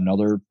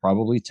another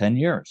probably 10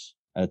 years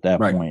at that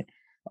point.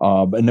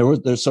 And there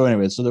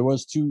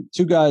was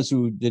two guys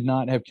who did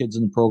not have kids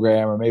in the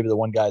program, or maybe the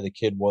one guy, the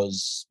kid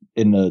was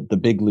in the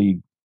big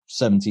league,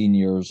 17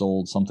 years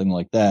old, something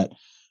like that.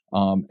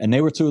 And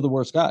they were 2 of the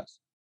worst guys.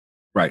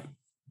 Right.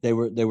 They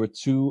were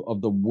 2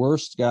 of the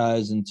worst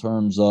guys in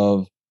terms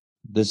of,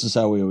 this is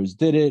how we always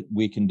did it.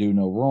 We can do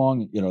no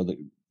wrong.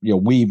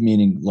 We,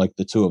 meaning like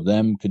the 2 of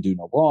them, could do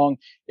no wrong.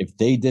 If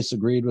they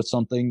disagreed with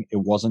something, it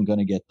wasn't going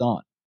to get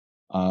done.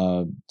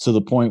 To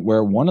the point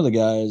where one of the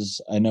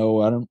guys,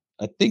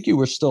 I think you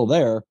were still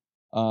there,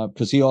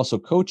 because he also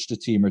coached a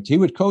team, or he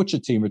would coach a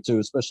team or 2,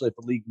 especially if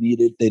the league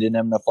needed, they didn't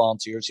have enough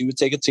volunteers. He would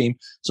take a team.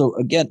 So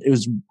again, it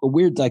was a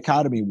weird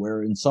dichotomy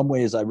where in some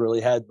ways I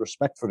really had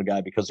respect for the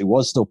guy because he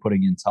was still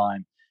putting in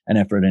time and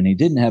effort, and he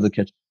didn't have the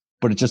catch,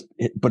 but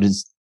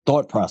his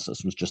thought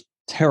process was just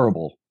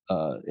terrible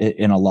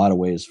in a lot of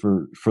ways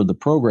for the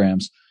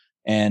programs.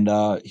 And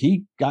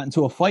he got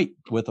into a fight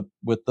with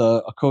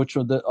a coach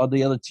of the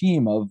other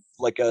team, of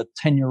like a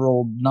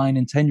 10-year-old, 9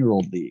 and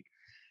 10-year-old league.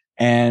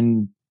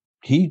 And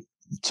he,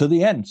 to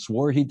the end,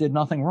 swore he did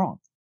nothing wrong.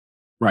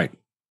 Right.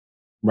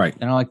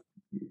 And I'm like,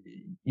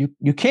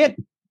 you can't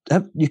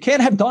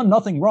have done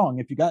nothing wrong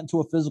if you got into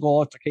a physical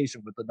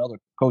altercation with another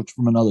coach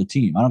from another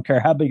team. I don't care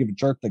how big of a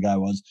jerk the guy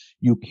was.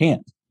 You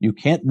can't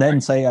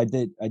then say I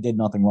did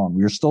nothing wrong.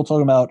 We're still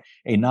talking about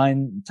a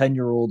 9,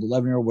 10-year-old,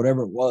 11-year-old,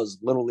 whatever it was,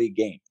 little league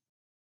game.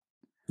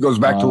 It goes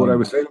back to what I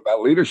was saying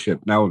about leadership.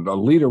 Now, a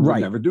leader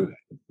would never do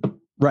that.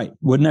 Right.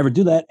 Would never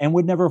do that, and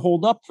would never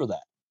hold up for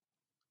that,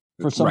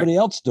 for somebody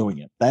else doing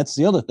it. That's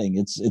the other thing.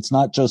 It's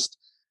not just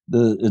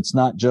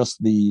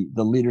the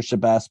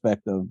leadership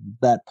aspect of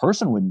that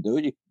person wouldn't do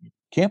it. You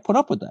can't put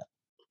up with that.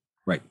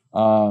 Right.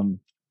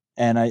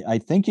 And I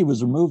think he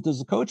was removed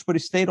as a coach, but he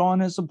stayed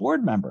on as a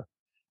board member.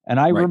 And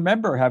I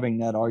remember having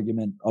that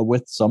argument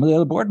with some of the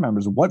other board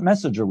members. What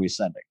message are we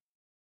sending?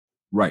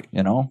 Right.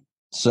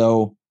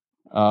 So,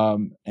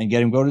 and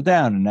get him voted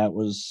down. And that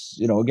was,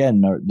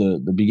 again,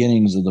 the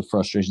beginnings of the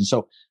frustration.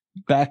 So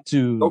back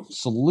to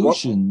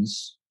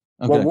solutions.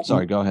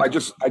 Sorry, go ahead.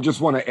 I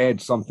just want to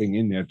add something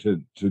in there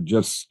to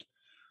just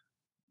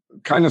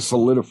kind of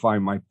solidify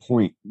my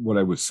point, what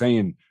I was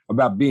saying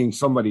about being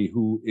somebody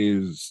who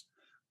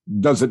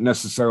doesn't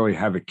necessarily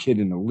have a kid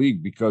in the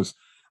league, because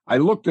I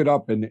looked it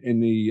up in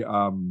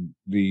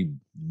the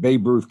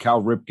Babe Ruth,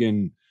 Cal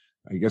Ripken,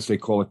 I guess they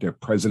call it their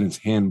president's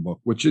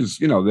handbook, which is,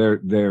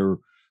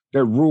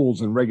 their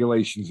rules and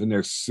regulations and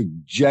their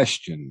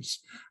suggestions.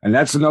 And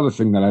that's another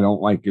thing that I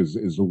don't like is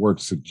the word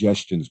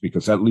suggestions,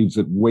 because that leaves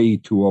it way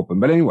too open.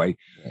 But anyway,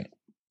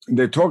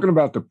 they're talking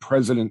about the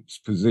president's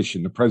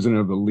position, the president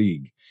of the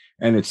league.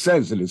 And it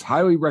says it is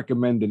highly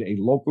recommended a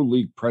local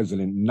league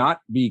president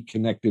not be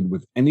connected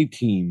with any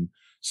team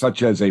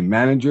such as a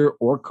manager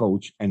or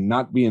coach, and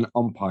not be an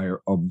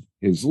umpire of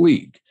his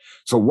league.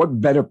 So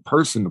what better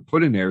person to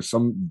put in there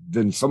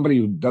than somebody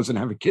who doesn't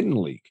have a kid in the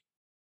league?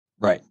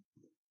 Right.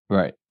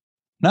 Right.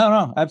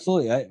 No,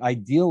 absolutely.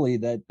 Ideally,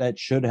 that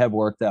should have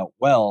worked out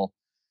well.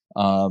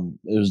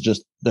 It was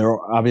just there.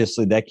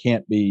 Obviously, that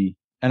can't be.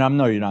 And I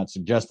know you're not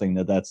suggesting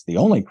that that's the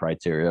only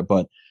criteria,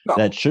 but No.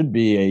 that should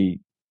be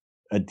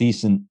a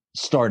decent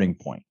starting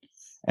point.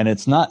 And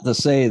it's not to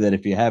say that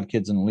if you have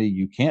kids in the league,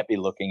 you can't be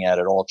looking at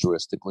it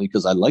altruistically,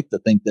 because I like to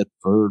think that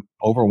for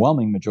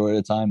overwhelming majority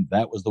of the time,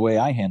 that was the way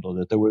I handled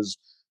it. There was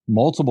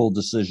multiple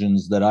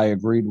decisions that I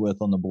agreed with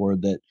on the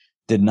board that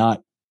did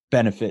not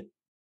benefit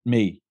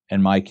me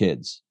and my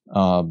kids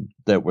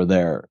that were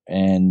there.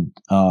 And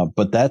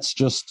but that's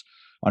just,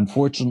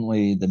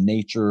 unfortunately, the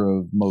nature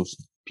of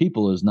most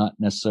people is not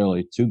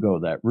necessarily to go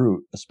that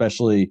route,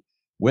 especially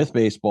with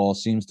baseball.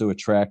 Seems to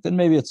attract, and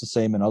maybe it's the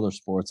same in other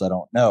sports, I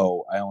don't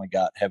know. I only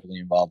got heavily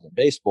involved in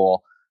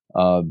baseball,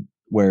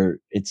 where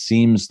it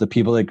seems the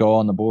people that go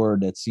on the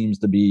board, it seems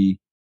to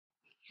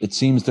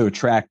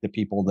attract the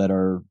people that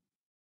are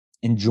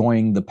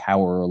enjoying the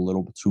power a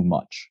little bit too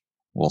much,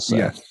 we'll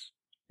say.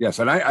 Yes.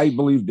 And I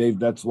believe, Dave,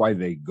 that's why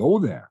they go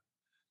there.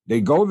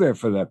 They go there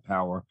for that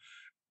power.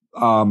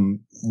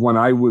 When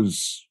I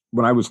was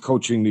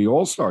coaching the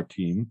All-Star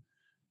team,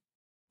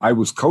 I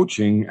was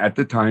coaching at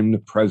the time, the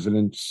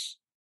president's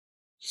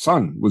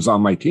son was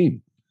on my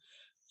team.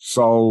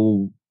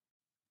 So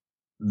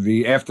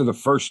after the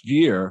first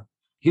year,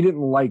 he didn't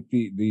like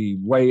the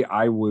way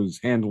I was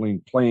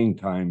handling playing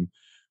time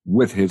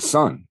with his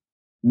son.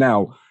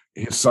 Now,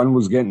 his son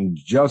was getting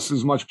just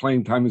as much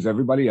playing time as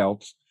everybody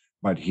else,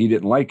 but he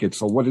didn't like it.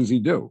 So what does he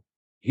do?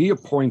 He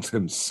appoints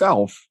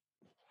himself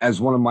as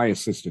one of my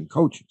assistant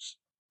coaches.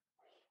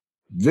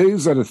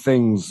 These are the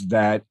things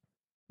that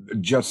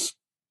just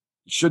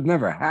should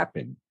never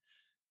happen.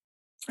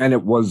 And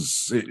it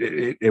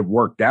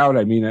worked out.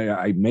 I mean,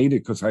 I made it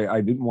because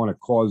I didn't want to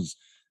cause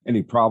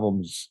any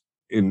problems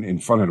in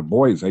front of the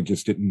boys. I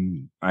just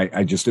didn't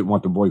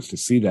want the boys to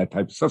see that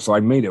type of stuff. So I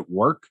made it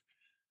work.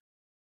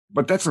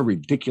 But that's a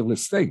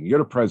ridiculous thing. You're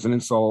the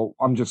president, so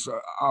I'm just,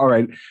 all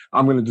right,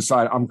 I'm going to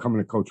decide I'm coming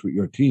to coach with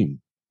your team.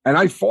 And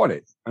I fought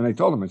it. And I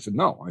told him, I said,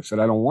 no. I said,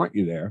 I don't want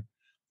you there.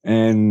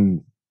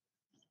 And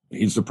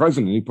he's the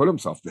president. He put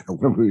himself there.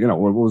 What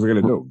was I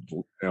going to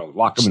do?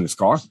 Lock him in his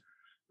car?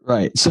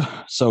 Right.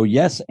 So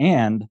yes.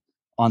 And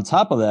on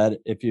top of that,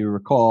 if you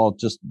recall,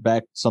 just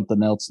back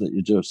something else that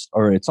you just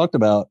already talked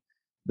about,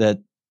 that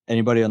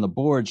anybody on the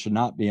board should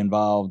not be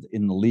involved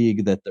in the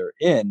league that they're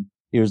in.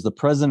 He was the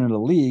president of the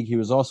league. He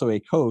was also a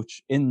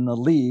coach in the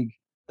league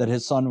that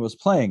his son was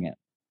playing in.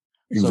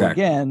 Exactly. So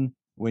again,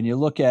 when you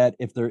look at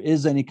if there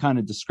is any kind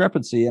of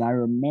discrepancy, and I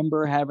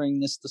remember having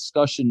this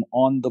discussion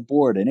on the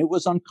board, and it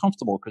was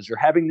uncomfortable because you're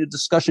having the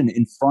discussion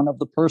in front of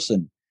the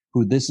person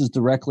who this is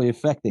directly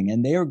affecting,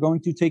 and they are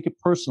going to take it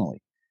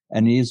personally.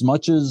 And as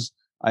much as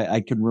I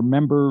can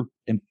remember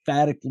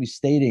emphatically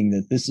stating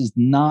that this is,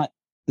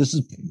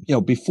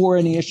 before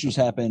any issues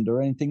happened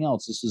or anything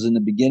else, this was in the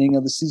beginning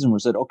of the season where we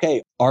said,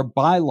 okay, our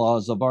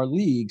bylaws of our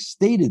league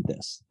stated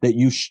this, that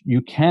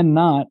you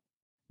cannot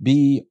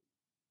be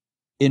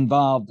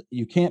involved.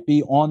 You can't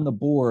be on the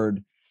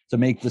board to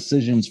make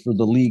decisions for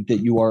the league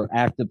that you are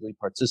actively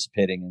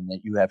participating in, that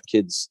you have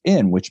kids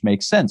in, which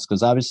makes sense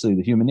because obviously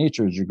the human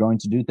nature is you're going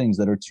to do things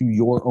that are to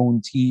your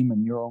own team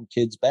and your own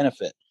kids'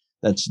 benefit.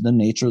 That's the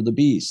nature of the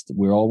beast.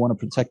 We all want to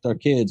protect our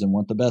kids and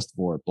want the best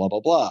for it, blah, blah,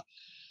 blah.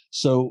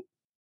 So,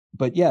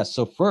 but yes,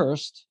 so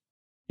first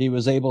he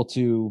was able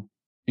to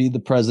be the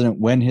president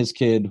when his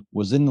kid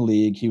was in the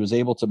league. He was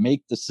able to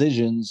make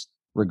decisions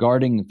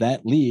regarding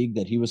that league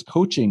that he was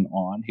coaching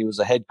on. He was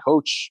a head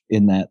coach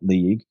in that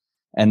league.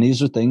 And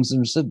these are things that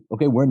were said,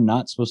 okay, we're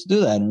not supposed to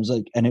do that. And it was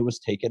like, and it was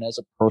taken as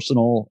a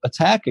personal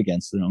attack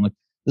against it. I'm like,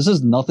 this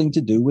has nothing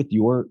to do with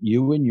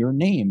you and your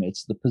name.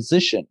 It's the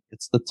position.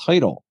 It's the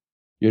title.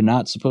 You're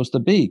not supposed to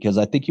be, because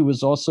I think he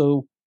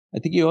also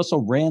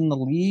ran the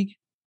league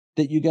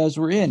that you guys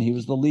were in. He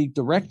was the league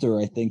director,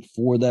 I think,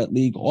 for that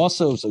league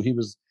also. So he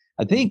was,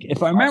 I think,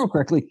 if I remember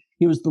correctly,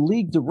 he was the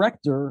league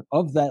director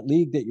of that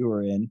league that you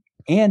were in.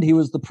 And he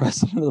was the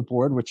president of the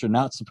board, which you're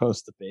not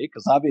supposed to be,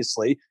 because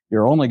obviously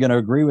you're only going to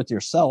agree with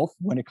yourself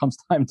when it comes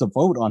time to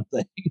vote on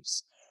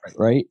things.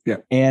 Right. Yeah.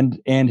 And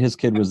his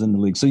kid was in the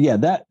league. So yeah,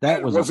 that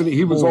wasn't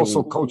he was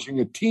also coaching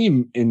a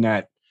team in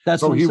that.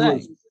 That's what I'm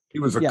saying. He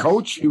was a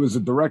coach, he was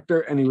a director,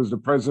 and he was the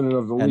president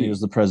of the league. And he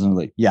was the president of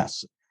the league.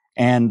 Yes.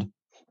 And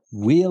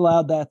we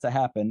allowed that to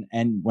happen.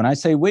 And when I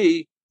say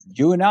we,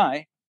 you and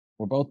I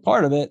were both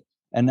part of it.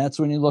 And that's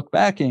when you look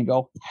back and you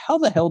go, how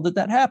the hell did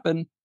that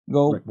happen? You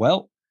go,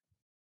 well,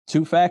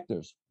 two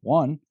factors.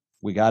 One,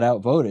 we got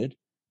outvoted.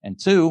 And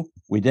two,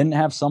 we didn't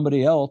have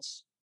somebody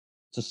else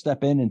to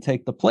step in and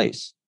take the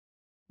place.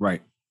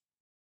 Right.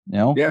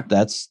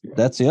 That's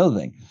the other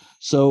thing.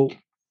 So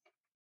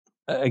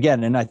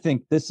again, and I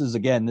think this is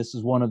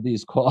one of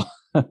these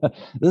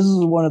this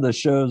is one of the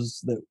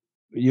shows that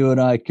you and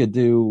I could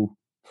do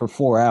for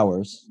 4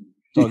 hours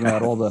talking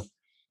about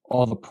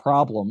all the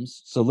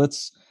problems. So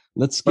let's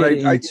let's get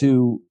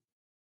into,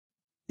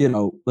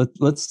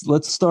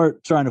 let's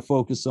start trying to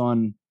focus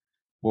on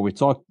what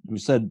we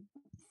said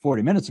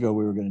 40 minutes ago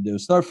we were going to do.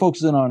 Start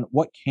focusing on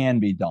what can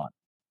be done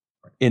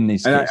in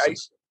these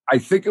cases. I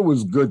think it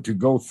was good to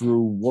go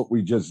through what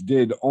we just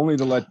did, only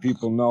to let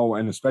people know,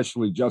 and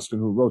especially Justin,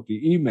 who wrote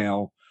the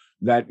email,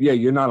 that, yeah,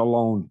 you're not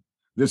alone.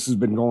 This has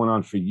been going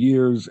on for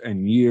years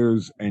and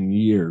years and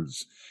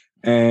years.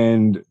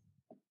 And,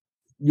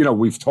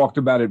 we've talked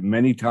about it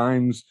many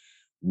times.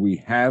 We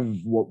have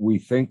what we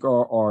think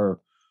are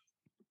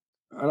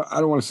I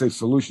don't want to say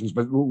solutions,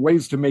 but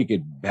ways to make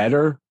it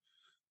better.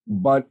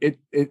 But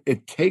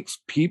it takes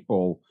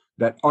people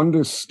that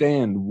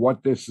understand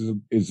what this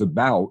is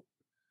about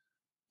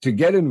to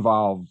get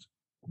involved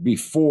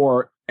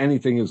before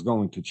anything is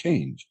going to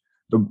change.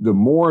 The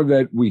more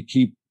that we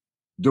keep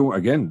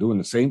doing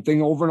the same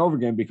thing over and over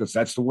again, because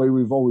that's the way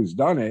we've always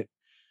done it,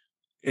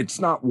 it's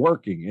not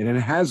working, and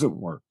it hasn't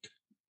worked.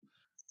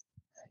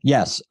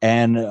 Yes.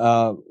 And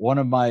one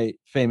of my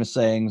famous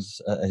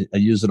sayings, I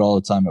use it all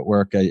the time at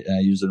work, I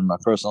use it in my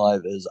personal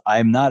life, is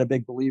I'm not a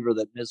big believer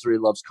that misery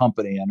loves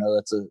company. I know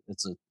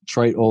it's a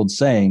trite old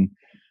saying.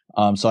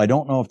 So I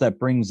don't know if that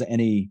brings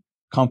any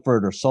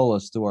comfort or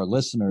solace to our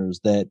listeners,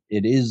 that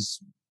it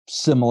is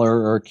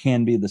similar or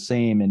can be the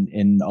same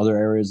in other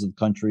areas of the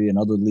country and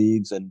other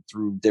leagues and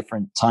through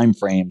different time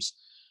frames.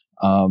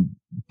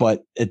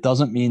 But it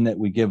doesn't mean that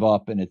we give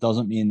up, and it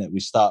doesn't mean that we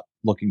stop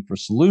looking for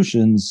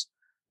solutions.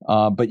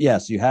 But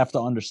yes, you have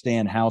to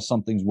understand how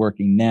something's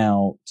working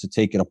now to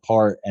take it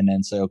apart and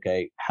then say,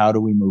 okay, how do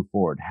we move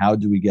forward? How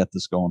do we get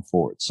this going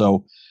forward?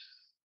 So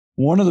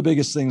one of the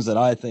biggest things that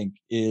I think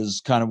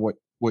is kind of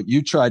what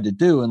you tried to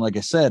do. And like I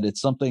said, it's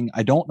something,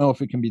 I don't know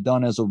if it can be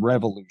done as a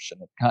revolution.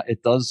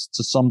 It does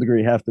to some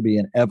degree have to be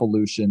an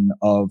evolution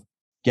of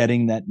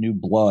getting that new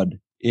blood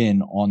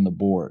in on the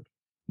board.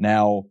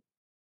 Now,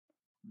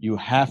 you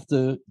have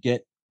to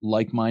get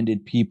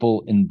like-minded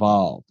people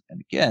involved.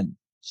 And again,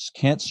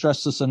 can't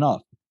stress this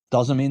enough.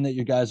 Doesn't mean that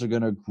you guys are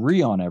going to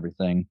agree on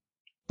everything,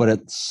 but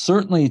it's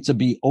certainly to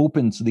be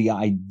open to the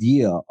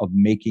idea of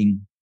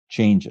making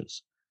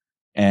changes.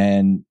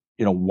 And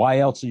why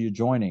else are you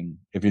joining?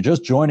 If you're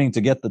just joining to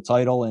get the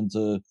title and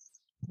to,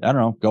 I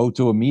don't know, go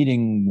to a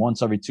meeting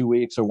once every 2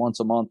 weeks or once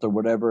a month or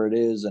whatever it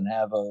is and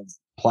have a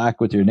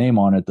plaque with your name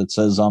on it that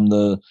says I'm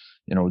the,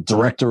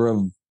 director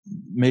of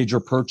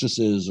major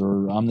purchases,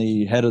 or I'm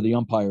the head of the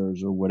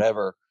umpires or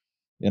whatever,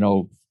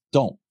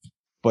 don't.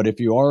 But if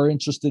you are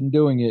interested in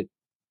doing it,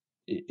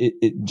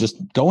 it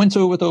just go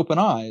into it with open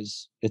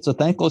eyes. It's a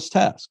thankless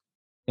task.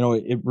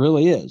 It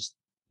really is.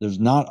 There's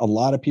not a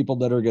lot of people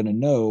that are going to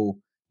know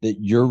that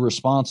you're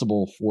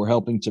responsible for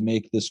helping to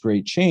make this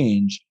great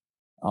change.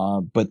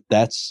 But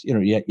that's,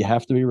 you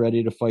have to be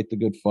ready to fight the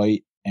good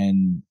fight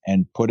and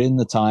put in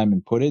the time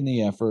and put in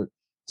the effort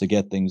to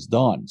get things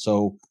done.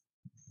 So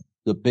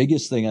the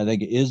biggest thing I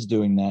think is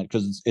doing that,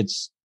 because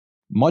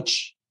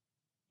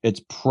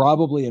it's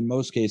probably in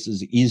most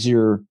cases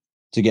easier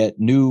to get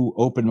new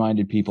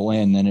open-minded people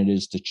in than it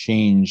is to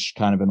change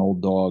kind of an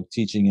old dog,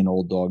 teaching an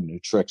old dog new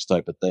tricks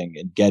type of thing,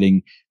 and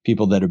getting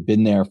people that have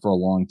been there for a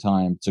long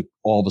time to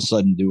all of a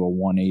sudden do a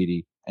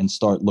 180 and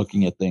start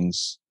looking at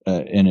things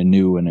in a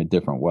new and a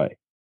different way.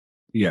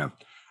 Yeah.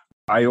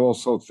 I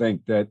also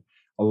think that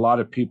a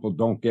lot of people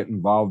don't get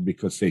involved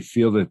because they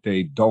feel that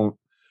they don't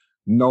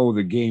know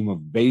the game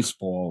of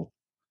baseball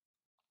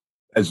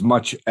as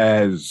much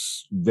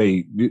as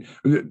they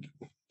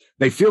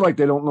feel like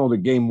they don't know the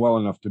game well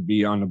enough to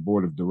be on the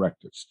board of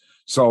directors.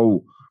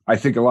 So I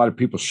think a lot of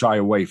people shy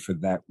away for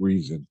that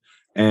reason.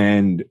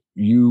 And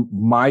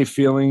my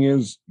feeling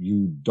is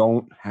you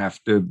don't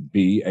have to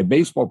be a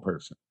baseball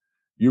person.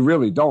 You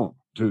really don't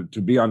to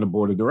be on the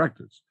board of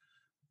directors,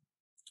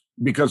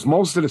 because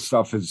most of the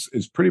stuff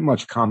is pretty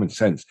much common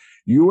sense.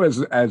 You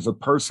as a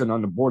person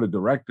on the board of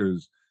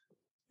directors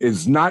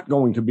is not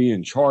going to be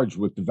in charge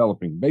with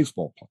developing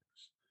baseball players.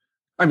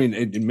 I mean,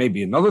 it may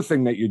be another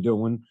thing that you're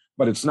doing,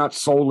 but it's not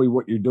solely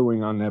what you're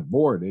doing on that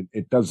board.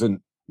 It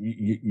doesn't,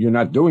 you're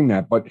not doing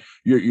that, but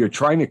you're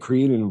trying to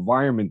create an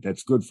environment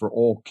that's good for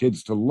all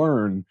kids to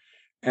learn.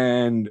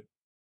 And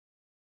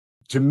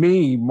to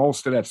me,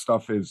 most of that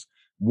stuff is,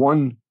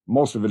 one,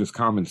 most of it is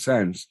common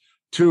sense.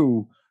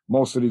 Two,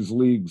 most of these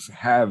leagues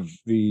have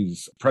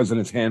these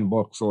president's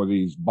handbooks or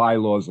these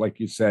bylaws, like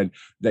you said,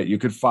 that you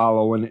could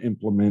follow and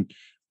implement.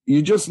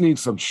 You just need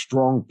some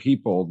strong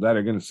people that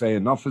are going to say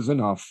enough is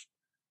enough.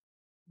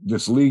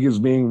 This league is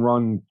being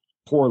run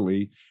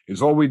poorly.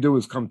 Is all we do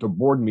is come to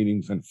board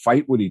meetings and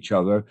fight with each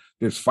other.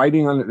 There's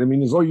fighting on it. I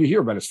mean, there's all you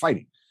hear about is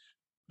fighting.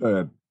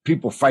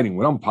 People fighting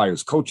with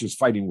umpires, coaches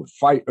fighting with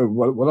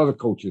other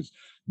coaches,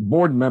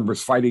 board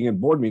members fighting in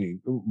board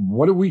meetings.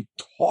 What are we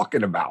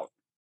talking about?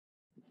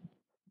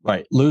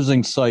 Right.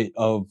 Losing sight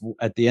of,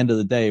 at the end of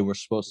the day, we're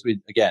supposed to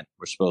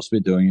be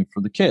doing it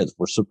for the kids.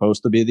 We're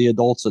supposed to be the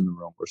adults in the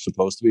room. We're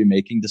supposed to be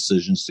making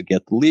decisions to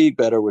get the league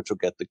better, which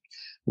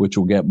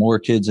will get more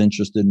kids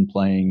interested in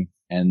playing,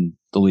 and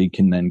the league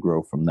can then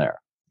grow from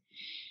there.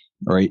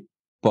 Right.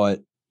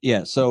 But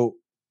yeah, so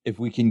if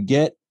we can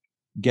get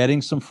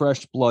getting some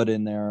fresh blood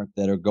in there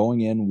that are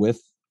going in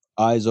with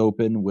eyes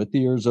open, with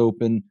ears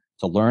open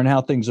to learn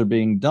how things are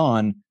being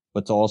done,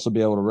 but to also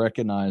be able to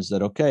recognize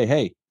that, okay,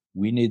 hey,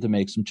 we need to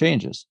make some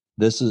changes.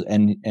 This is,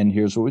 and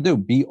here's what we do.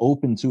 Be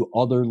open to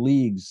other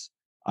leagues'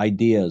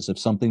 ideas. If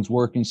something's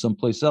working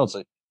someplace else,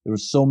 like, there were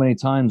so many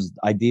times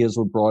ideas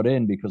were brought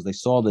in because they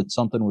saw that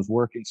something was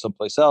working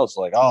someplace else.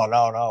 Like, oh,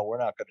 no, we're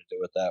not going to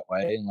do it that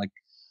way. And like,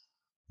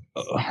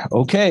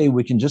 okay,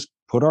 we can just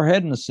put our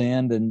head in the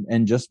sand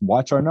and just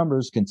watch our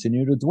numbers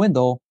continue to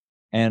dwindle.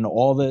 And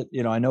all that,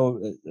 I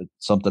know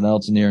something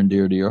else near and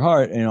dear to your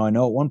heart. I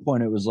know at one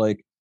point it was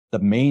like the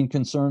main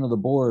concern of the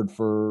board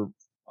for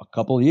a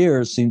couple of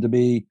years seemed to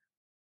be,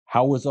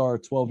 how was our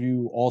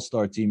 12U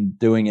All-Star team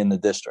doing in the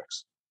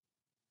districts?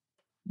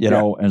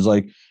 And it's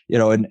like,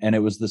 and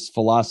it was this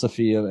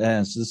philosophy of,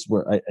 and this is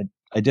where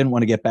I didn't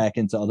want to get back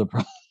into other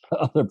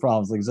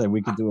problems. Like I said,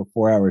 we could do a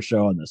 4-hour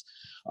show on this.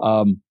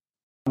 I'm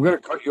going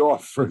to cut you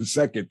off for a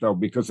second, though,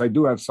 because I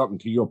do have something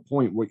to your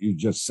point, what you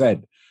just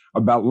said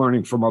about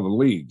learning from other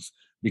leagues,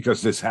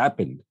 because this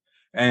happened.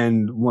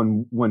 And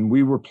when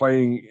we were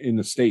playing in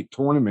the state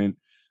tournament,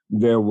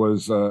 there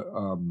was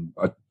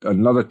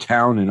another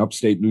town in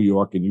upstate New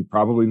York, and you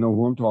probably know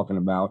who I'm talking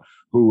about,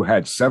 who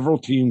had several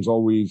teams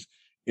always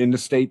in the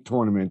state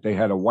tournament. They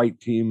had a white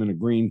team and a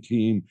green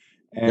team.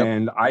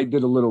 And I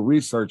did a little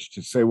research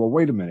to say, well,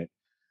 wait a minute.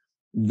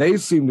 They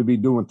seem to be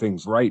doing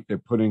things right. They're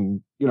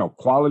putting,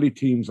 quality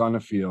teams on the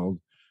field,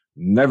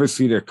 never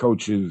see their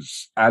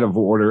coaches out of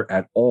order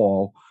at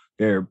all.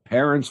 Their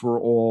parents were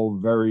all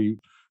very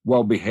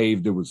well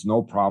behaved. There was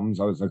no problems.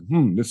 I was like,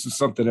 this is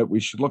something that we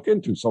should look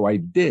into. So I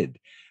did.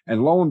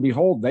 And lo and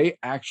behold, they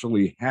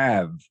actually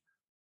have,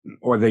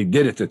 or they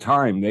did at the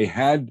time, they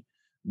had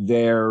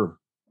their,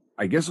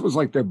 I guess it was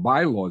like their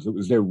bylaws. It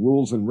was their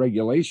rules and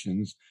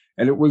regulations.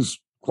 And it was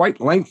quite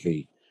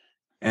lengthy.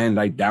 And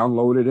I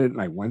downloaded it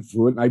and I went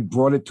through it and I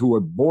brought it to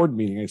a board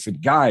meeting. I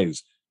said,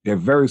 guys, they're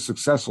very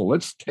successful.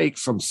 Let's take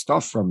some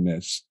stuff from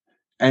this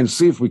and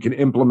see if we can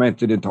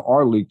implement it into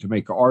our league to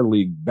make our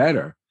league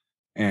better.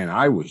 And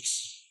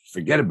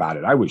forget about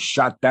it. I was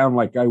shot down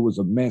like I was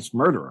a mass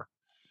murderer.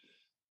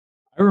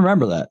 I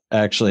remember that,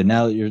 actually.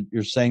 Now that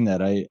you're saying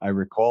that, I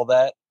recall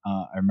that.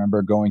 I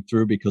remember going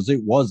through because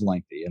it was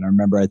lengthy. And I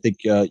remember, I think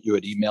you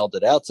had emailed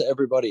it out to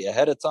everybody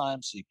ahead of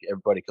time so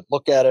everybody could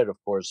look at it. Of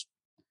course,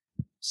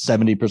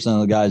 70%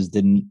 of the guys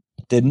didn't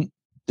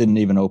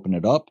even open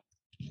it up.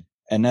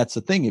 And that's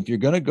the thing. If you're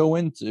going to go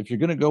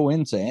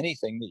into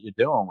anything that you're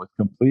doing with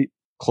complete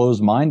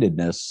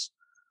closed-mindedness,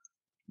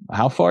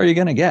 how far are you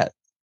going to get?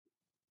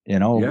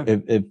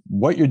 If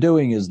what you're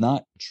doing is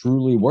not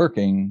truly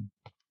working,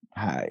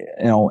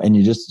 and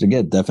you just,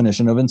 again,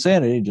 definition of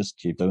insanity, just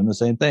keep doing the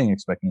same thing,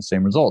 expecting the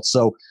same results.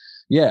 So,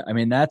 yeah, I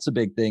mean, that's a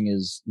big thing,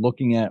 is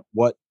looking at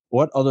what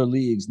other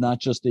leagues, not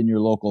just in your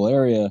local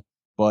area,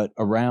 but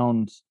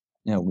around.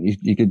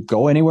 You could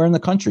go anywhere in the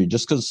country.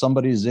 Just because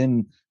somebody's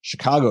in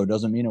Chicago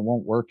doesn't mean it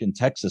won't work in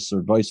Texas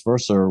or vice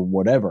versa or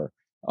whatever.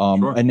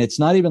 Sure. And it's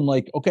not even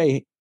like,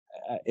 okay,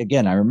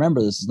 again, I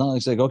remember this is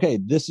not like, okay,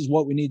 this is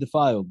what we need to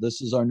file. This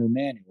is our new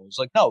manual. It's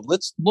like, no,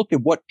 let's look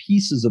at what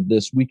pieces of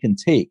this we can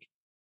take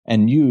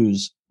and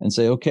use and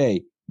say,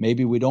 okay,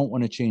 maybe we don't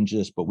want to change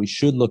this, but we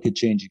should look at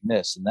changing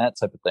this and that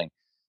type of thing.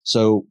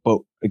 So, but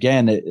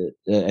again,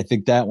 I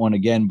think that one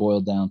again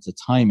boiled down to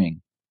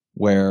timing,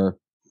 where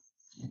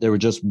there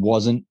just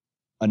wasn't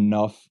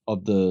enough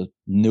of the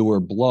newer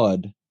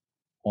blood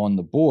on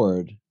the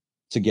board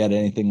to get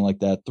anything like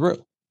that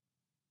through.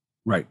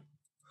 Right.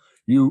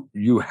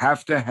 You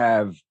have to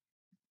have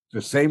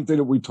the same thing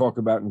that we talk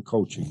about in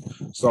coaching.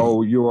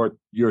 So your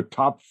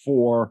top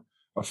 4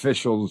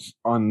 officials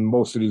on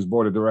most of these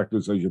board of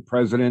directors are your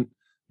president,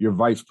 your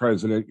vice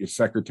president, your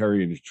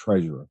secretary, and your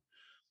treasurer.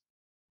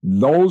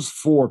 Those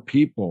 4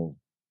 people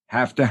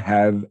have to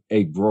have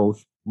a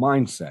growth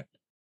mindset.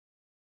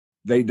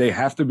 They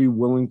have to be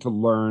willing to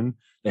learn.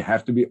 They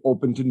have to be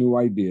open to new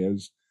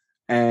ideas.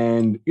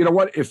 And you know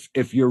what?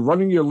 If you're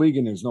running your league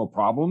and there's no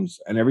problems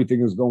and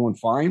everything is going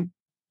fine,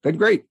 then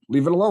great,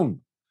 leave it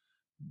alone.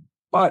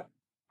 But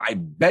I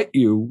bet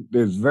you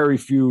there's very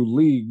few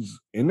leagues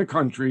in the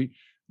country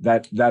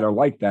that are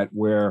like that,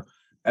 where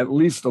at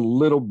least a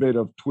little bit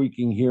of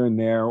tweaking here and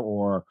there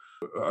or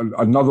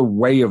another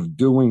way of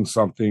doing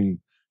something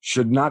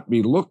should not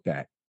be looked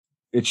at.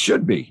 It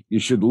should be. You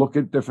should look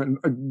at different.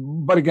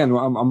 But again,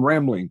 I'm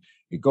rambling.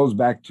 It goes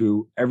back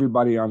to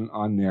everybody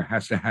on there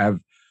has to have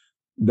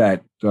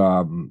that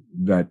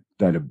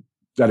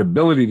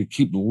ability to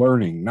keep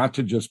learning, not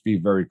to just be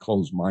very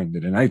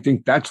closed-minded. And I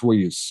think that's where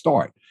you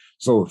start.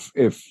 So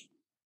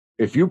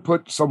if you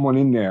put someone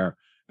in there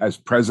as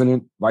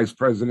president, vice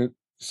president,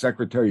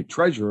 secretary,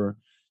 treasurer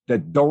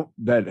that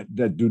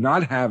do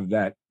not have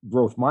that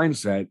growth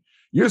mindset,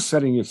 you're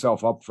setting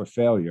yourself up for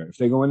failure. If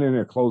they go in there and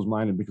they're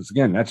closed-minded, because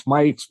again, that's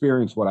my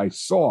experience. What I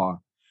saw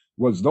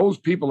was those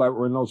people that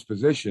were in those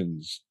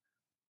positions,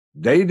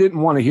 they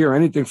didn't want to hear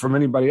anything from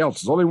anybody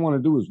else. All they want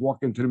to do is walk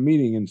into the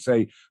meeting and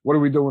say, what are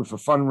we doing for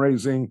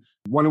fundraising?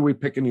 When are we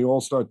picking the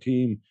all-star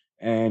team?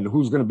 And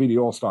who's going to be the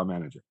all-star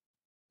manager?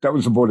 That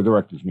was the board of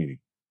directors meeting.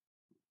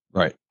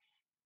 Right.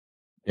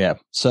 Yeah.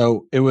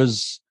 So it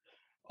was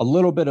a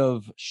little bit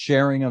of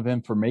sharing of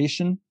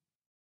information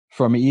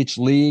from each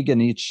league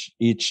and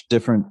each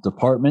different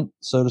department,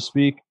 so to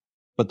speak.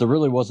 But there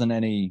really wasn't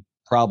any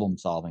problem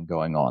solving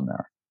going on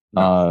there.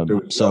 No, there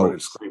was so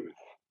screaming.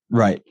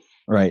 Right.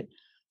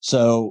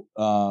 So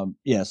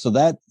so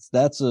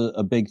that's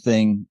a big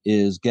thing,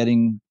 is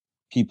getting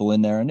people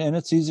in there, and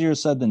it's easier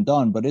said than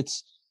done, but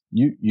it's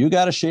you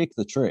got to shake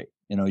the tree.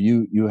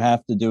 You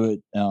have to do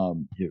it.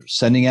 You're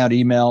sending out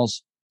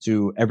emails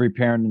to every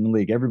parent in the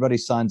league. Everybody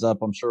signs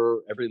up. I'm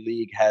sure every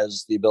league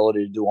has the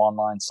ability to do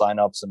online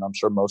signups, and I'm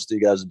sure most of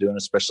you guys are doing,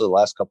 especially the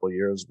last couple of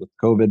years with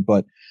COVID.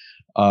 But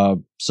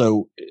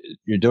so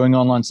you're doing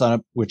online sign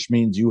up, which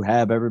means you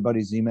have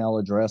everybody's email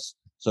address.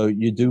 So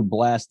you do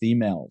blast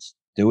emails,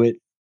 do it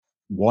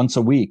once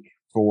a week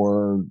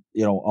for,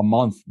 a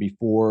month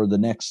before the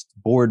next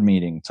board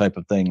meeting type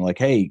of thing. Like,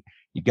 hey,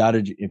 you got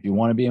to, if you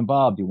want to be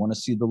involved, you want to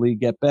see the league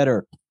get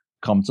better,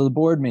 come to the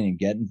board meeting,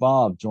 get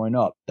involved, join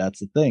up. That's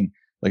the thing.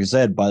 Like I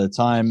said, by the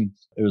time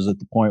it was at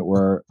the point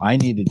where I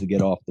needed to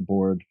get off the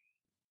board,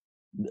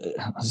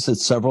 I said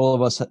several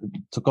of us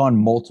took on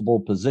multiple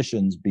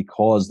positions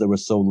because there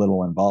was so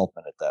little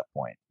involvement at that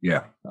point.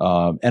 Yeah.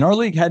 And our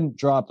league hadn't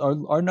dropped.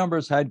 Our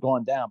numbers had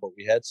gone down, but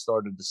we had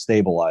started to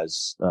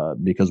stabilize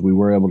because we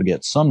were able to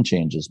get some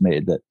changes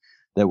made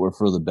that were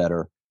for the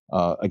better.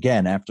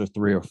 Again, after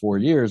 3 or 4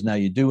 years, now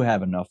you do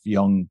have enough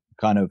young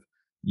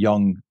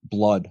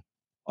blood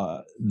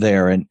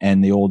there,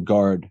 and the old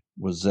guard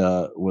was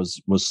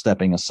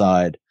stepping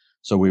aside,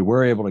 so we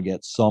were able to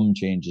get some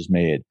changes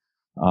made.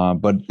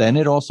 But then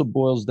it also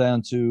boils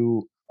down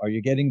to, are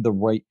you getting the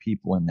right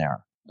people in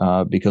there?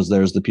 Because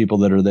there's the people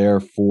that are there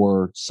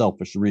for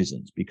selfish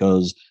reasons,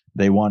 because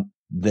they want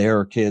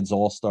their kids'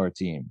 all-star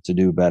team to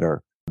do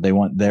better. They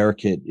want their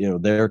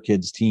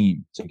kid's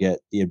team to get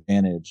the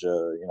advantage.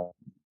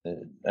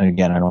 And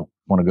again, I don't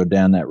want to go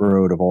down that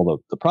road of all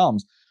the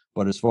problems,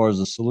 but as far as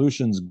the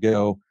solutions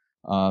go,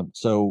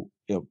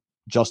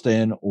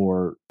 Justin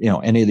or,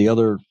 any of the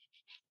other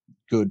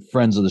good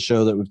friends of the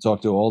show that we've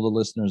talked to, all the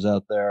listeners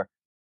out there,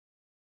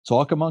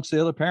 talk amongst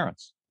the other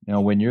parents.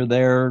 When you're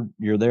there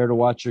to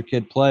watch your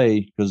kid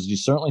play, because you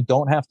certainly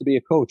don't have to be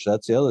a coach.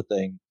 That's the other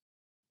thing.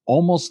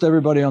 Almost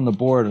everybody on the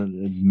board,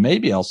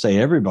 maybe I'll say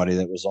everybody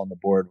that was on the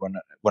board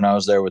when I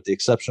was there, with the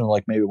exception of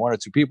like maybe 1 or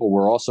 2 people,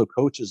 were also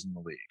coaches in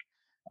the league.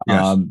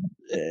 Yes.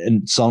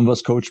 And some of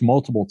us coached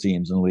multiple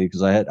teams in the league,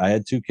 because I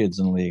had 2 kids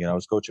in the league and I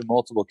was coaching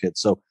multiple kids.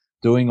 So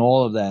doing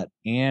all of that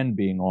and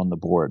being on the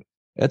board,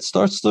 it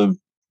starts to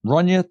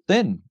run you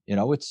thin.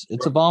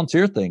 It's a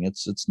volunteer thing.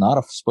 It's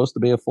not supposed to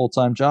be a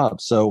full-time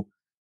job. So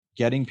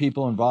getting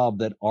people involved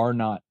that are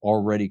not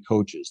already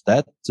coaches,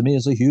 that to me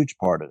is a huge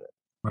part of it.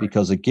 Right.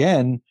 Because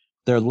again,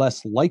 they're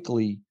less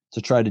likely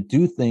to try to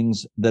do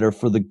things that are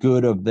for the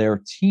good of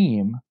their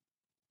team.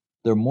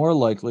 They're more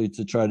likely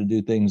to try to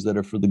do things that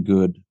are for the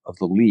good of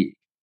the league.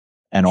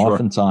 And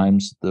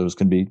oftentimes those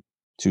can be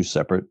 2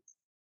 separate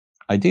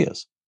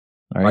ideas.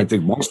 Right? I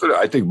think most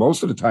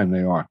of the time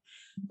they are.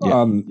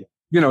 Yeah.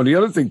 The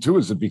other thing too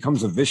is it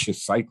becomes a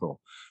vicious cycle,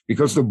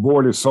 because the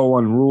board is so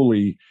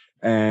unruly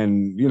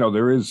and,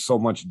 there is so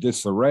much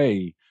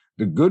disarray.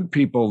 The good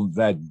people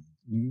that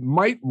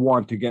might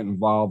want to get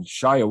involved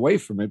shy away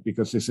from it,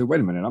 because they say, wait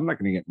a minute, I'm not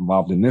going to get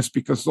involved in this,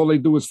 because all they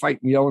do is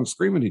fight and yell and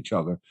scream at each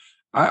other.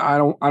 I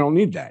don't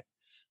need that,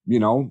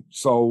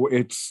 so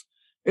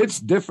it's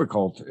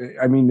difficult.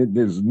 I mean,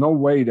 there's no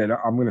way that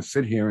I'm going to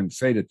sit here and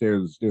say that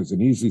there's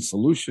an easy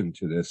solution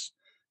to this.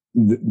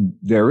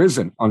 There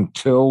isn't,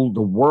 until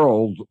the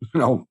world,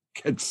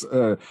 gets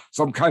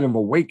some kind of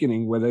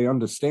awakening where they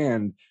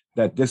understand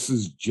that this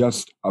is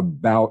just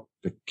about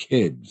the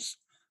kids.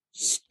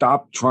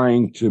 Stop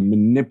trying to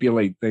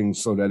manipulate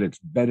things so that it's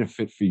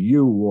benefit for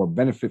you or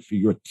benefit for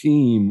your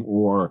team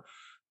or,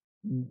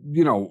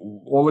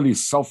 all of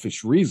these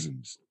selfish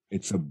reasons.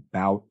 It's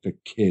about the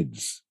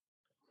kids.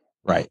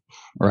 Right.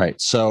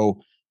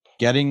 So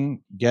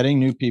getting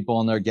new people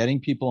in there,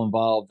 getting people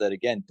involved that,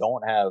 again,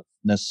 don't have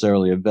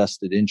necessarily a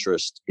vested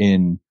interest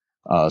in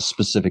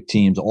specific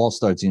teams,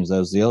 all-star teams. That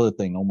was the other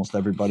thing. Almost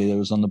everybody that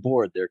was on the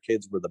board, their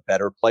kids were the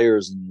better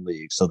players in the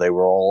league, so they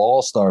were all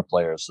all-star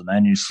players. So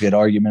then you get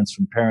arguments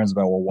from parents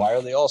about, well, why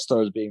are the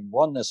all-stars being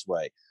run this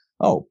way?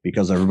 Oh,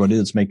 because everybody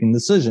that's making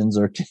decisions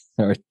are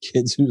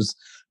kids who's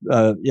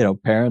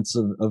parents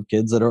of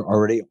kids that are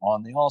already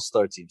on the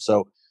all-star team.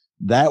 So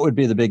that would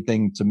be the big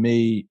thing to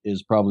me,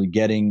 is probably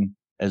getting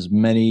as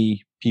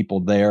many people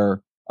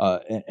there.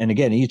 And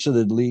again, each of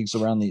the leagues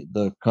around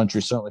the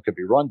country certainly could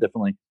be run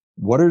differently.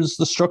 What is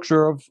the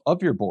structure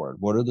of your board?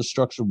 What are the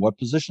structure? What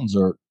positions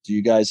do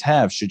you guys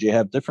have? Should you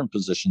have different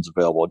positions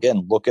available?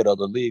 Again, look at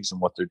other leagues and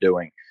what they're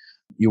doing.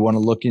 You want to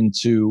look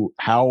into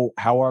how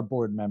are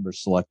board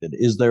members selected?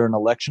 Is there an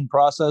election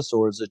process,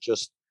 or is it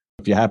just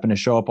if you happen to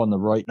show up on the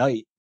right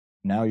night,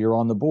 now you're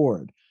on the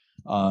board?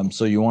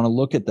 So you want to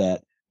look at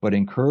that, but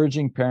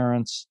encouraging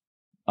parents,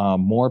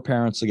 more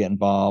parents to get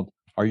involved.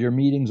 Are your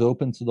meetings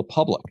open to the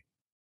public?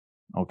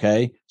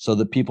 Okay. So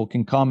that people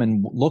can come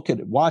and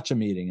watch a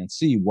meeting and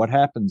see what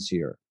happens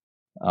here.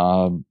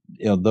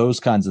 Those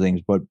kinds of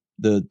things. But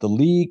the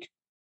league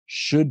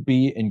should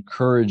be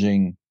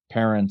encouraging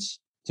parents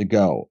to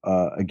go.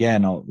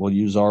 Again, we'll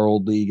use our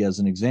old league as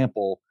an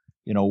example.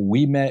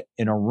 We met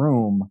in a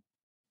room,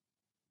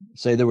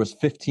 say there was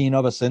 15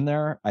 of us in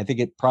there. I think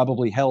it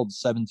probably held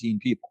 17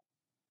 people.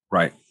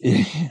 Right.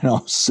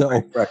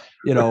 So, right.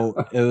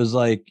 It was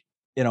like,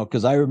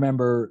 because I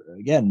remember,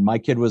 again, my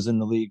kid was in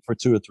the league for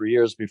 2 or 3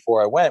 years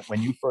before I went.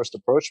 When you first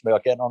approached me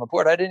about getting on the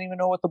board, I didn't even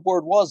know what the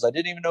board was. I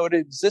didn't even know it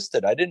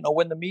existed. I didn't know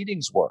when the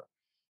meetings were.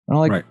 And I'm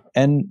like, right.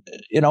 And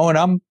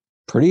I'm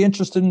pretty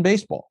interested in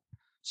baseball.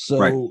 So,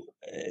 right.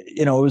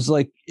 It was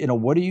like,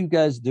 what are you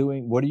guys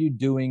doing? What are you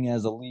doing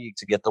as a league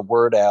to get the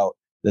word out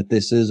that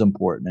this is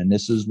important and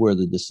this is where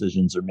the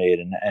decisions are made?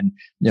 And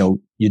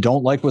you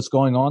don't like what's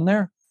going on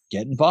there?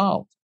 Get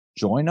involved,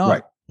 join up.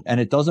 Right. And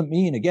it doesn't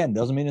mean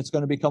it's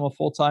going to become a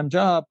full-time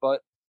job,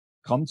 but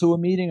come to a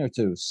meeting or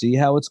two, see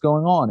how it's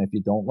going on. If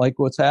you don't like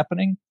what's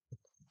happening,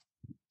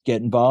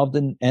 get involved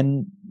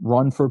and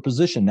run for a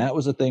position. That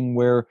was a thing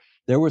where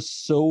there were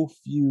so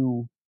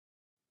few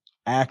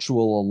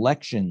actual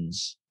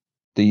elections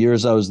the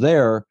years I was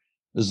there.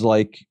 It was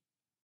like,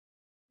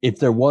 if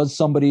there was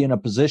somebody in a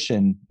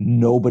position,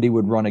 nobody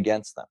would run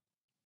against them.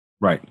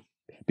 Right.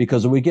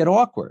 Because it would get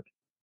awkward.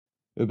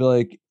 It would be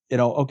like,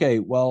 okay,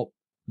 well,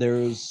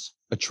 there's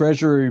a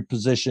treasury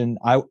position.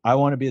 I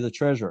want to be the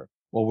treasurer.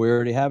 Well, we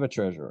already have a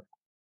treasurer.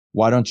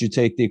 Why don't you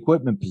take the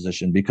equipment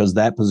position? Because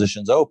that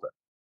position's open.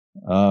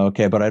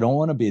 Okay, but I don't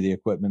want to be the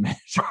equipment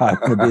manager. I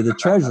want to be the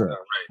treasurer. Right.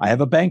 I have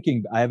a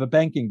banking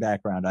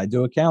background. I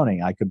do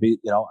accounting. I could be,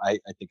 I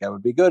think I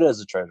would be good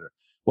as a treasurer.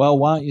 Well,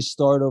 why don't you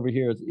start over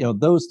here?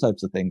 Those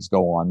types of things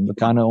go on.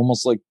 Kind of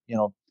almost like,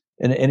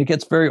 and it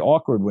gets very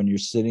awkward when you're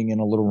sitting in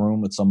a little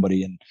room with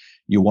somebody and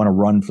you want to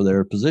run for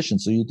their position.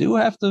 So you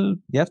have to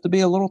be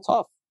a little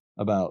tough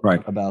about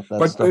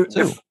that stuff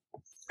too.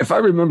 If I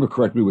remember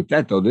correctly with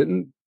that though,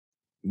 didn't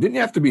you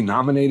have to be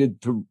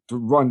nominated to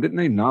run? Didn't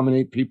they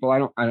nominate people? I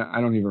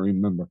don't even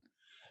remember.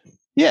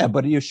 Yeah,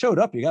 but you showed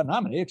up, you got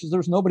nominated because there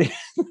was nobody.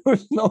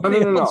 No.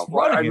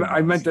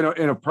 I meant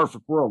in a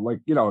perfect world, like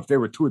if there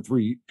were 2 or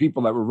 3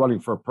 people that were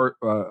running for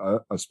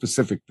a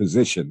specific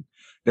position,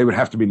 they would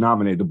have to be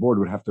nominated. The board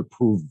would have to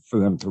approve for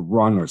them to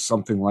run or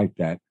something like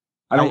that.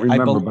 I don't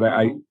remember, but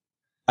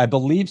I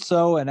believe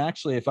so. And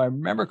actually, if I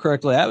remember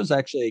correctly, I was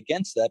actually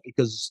against that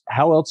because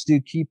how else do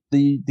you keep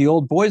the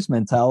old boys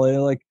mentality?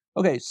 Like,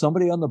 okay,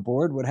 somebody on the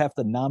board would have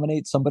to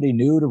nominate somebody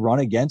new to run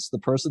against the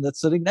person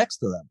that's sitting next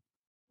to them.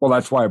 Well,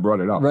 that's why I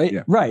brought it up. Right,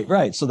 yeah.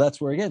 right. So that's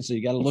where, again, so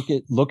you got to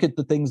look at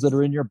the things that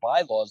are in your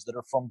bylaws that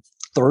are from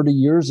 30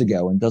 years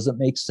ago and doesn't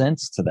make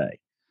sense today.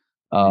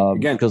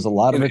 Again, because a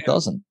lot of it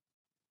doesn't.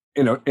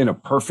 In a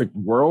perfect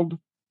world,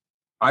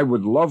 I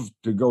would love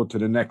to go to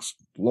the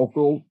next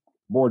local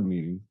board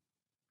meeting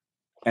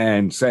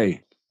and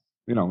say,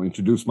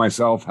 introduce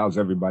myself. How's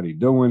everybody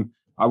doing?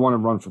 I want to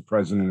run for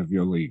president of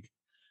your league.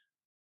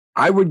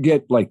 I would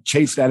get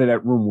chased out of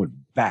that room with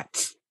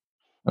bats.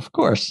 Of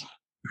course.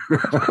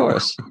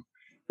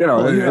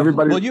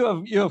 Everybody.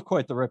 You have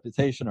quite the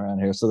reputation around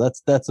here, so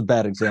that's a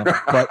bad example.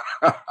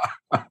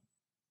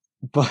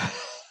 But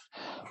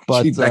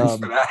Gee, thanks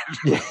for that.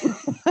 Yeah.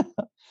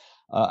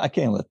 I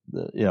can't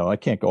I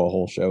can't go a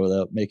whole show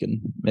without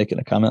making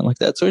a comment like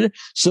that.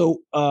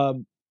 So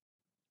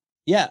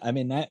yeah, I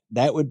mean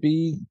that would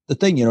be the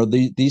thing.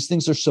 These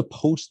things are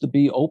supposed to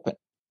be open.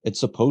 It's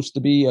supposed to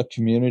be a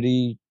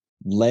community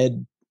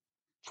led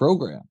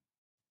program.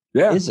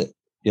 Yeah, is it?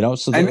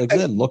 So like I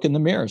said, look in the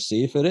mirror,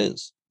 see if it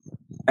is.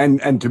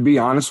 And to be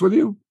honest with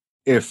you,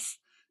 if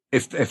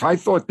I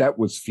thought that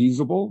was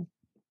feasible,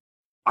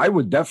 I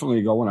would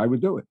definitely go and I would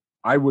do it.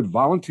 I would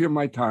volunteer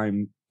my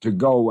time to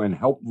go and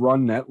help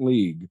run that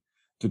league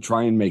to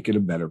try and make it a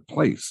better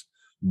place.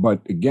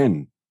 But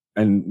again,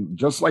 and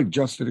just like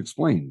Justin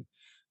explained,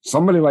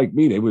 somebody like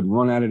me, they would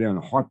run out of there in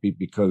a heartbeat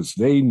because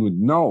they would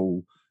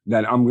know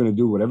that I'm going to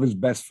do whatever's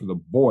best for the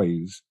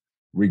boys,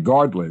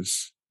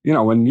 regardless.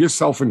 And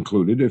yourself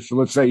included, if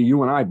let's say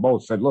you and I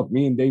both said, look,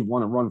 me and Dave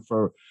want to run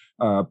for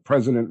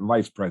president and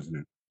vice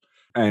president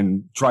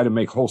and try to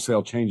make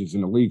wholesale changes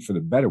in the league for the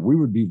better, we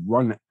would be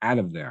run out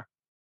of there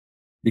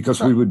because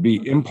we would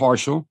be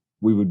impartial.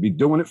 We would be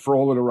doing it for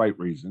all of the right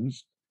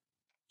reasons.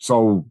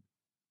 So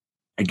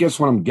I guess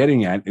what I'm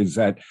getting at is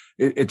that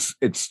it's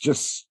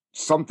just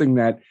something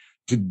that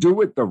to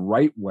do it the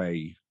right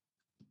way,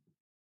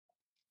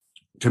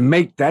 to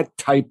make that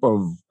type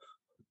of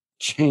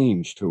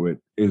change to it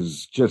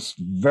is just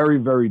very,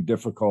 very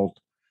difficult.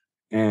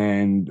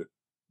 And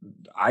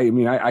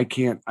I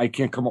can't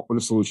come up with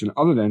a solution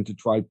other than to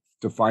try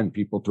to find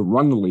people to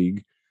run the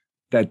league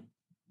that,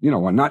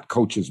 are not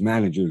coaches,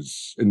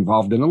 managers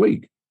involved in the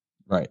league.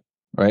 Right.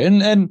 And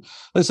like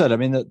I said, I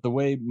mean, the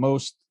way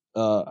most,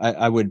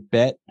 I would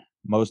bet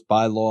most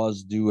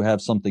bylaws do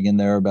have something in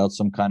there about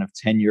some kind of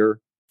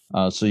tenure.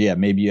 So yeah,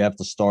 maybe you have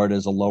to start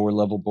as a lower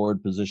level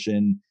board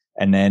position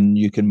and then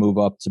you can move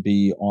up to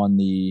be on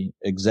the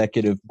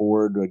executive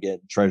board, again,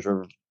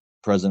 treasurer,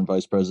 president,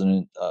 vice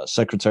president,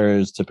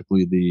 secretary is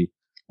typically the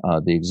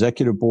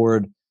executive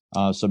board.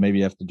 So maybe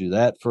you have to do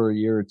that for a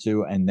year or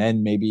two, and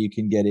then maybe you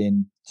can get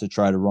in to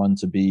try to run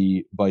to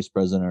be vice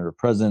president or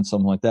president,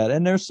 something like that.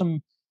 And there's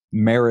some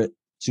merit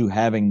to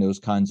having those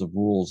kinds of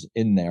rules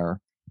in there.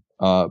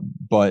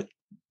 But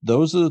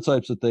those are the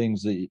types of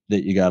things that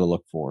you got to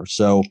look for.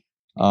 So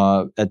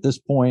at this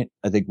point,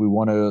 I think we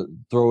want to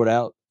throw it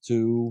out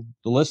to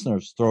the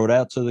listeners, throw it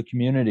out to the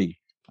community.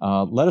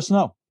 Let us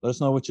know. Let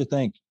us know what you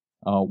think.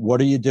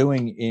 What are you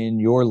doing in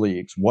your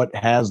leagues? What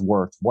has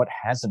worked? What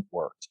hasn't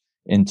worked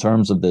in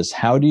terms of this?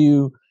 How do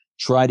you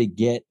try to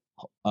get,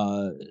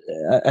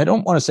 I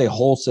don't want to say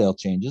wholesale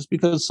changes,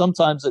 because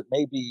sometimes it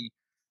may be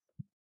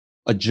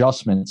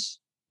adjustments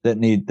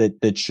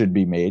that should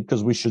be made,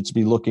 because we should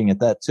be looking at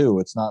that too.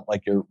 It's not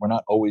like we're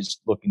not always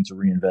looking to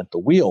reinvent the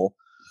wheel.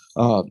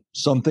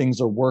 Some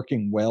things are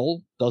working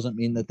well, doesn't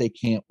mean that they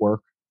can't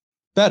work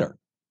better.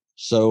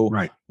 So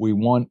right. we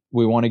want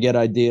to get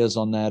ideas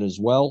on that as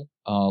well.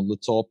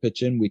 Let's all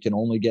pitch in. We can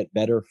only get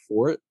better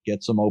for it.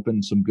 Get some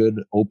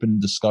good open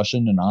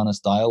discussion and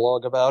honest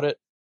dialogue about it.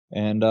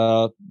 And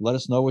let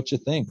us know what you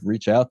think.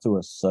 Reach out to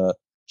us.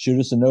 Shoot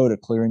us a note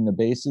at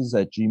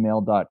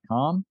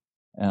clearingthebases@gmail.com.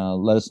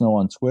 Let us know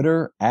on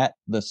Twitter at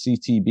the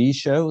CTB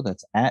Show.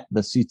 That's at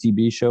the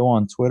CTB Show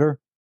on Twitter.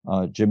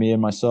 Jimmy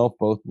and myself,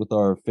 both with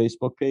our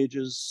Facebook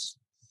pages,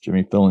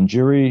 Jimmy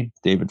Filangieri,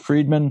 David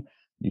Friedman.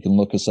 You can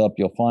look us up.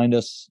 You'll find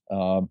us.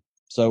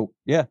 So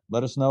yeah,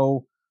 let us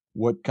know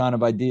what kind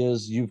of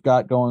ideas you've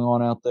got going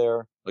on out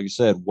there. Like I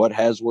said, what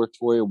has worked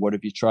for you? What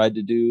have you tried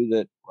to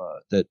do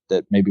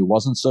that maybe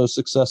wasn't so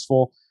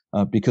successful?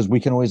 Because we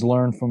can always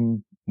learn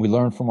from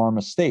our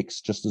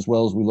mistakes just as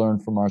well as we learn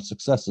from our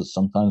successes.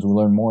 Sometimes we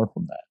learn more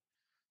from that.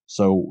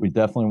 So we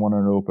definitely want to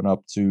open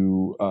up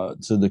to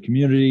the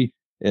community.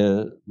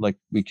 Like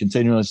we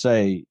continually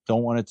say,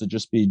 don't want it to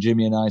just be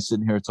Jimmy and I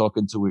sitting here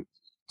talking to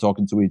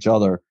each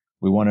other.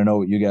 We want to know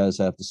what you guys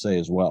have to say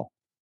as well.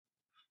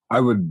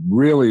 I would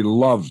really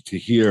love to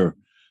hear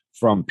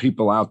from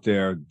people out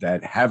there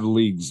that have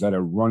leagues that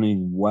are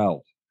running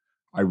well.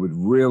 I would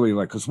really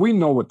like, because we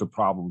know what the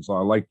problems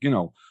are. Like,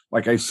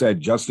 like I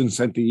said, Justin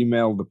sent the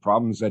email. The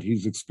problems that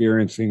he's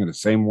experiencing are the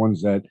same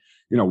ones that,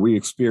 we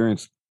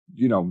experienced,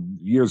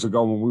 years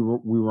ago when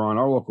we were on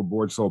our local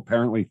board. So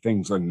apparently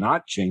things are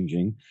not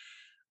changing.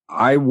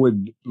 I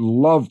would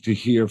love to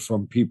hear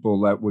from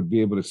people that would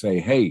be able to say,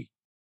 hey,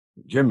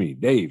 Jimmy,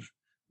 Dave,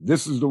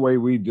 this is the way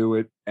we do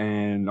it,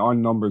 and our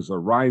numbers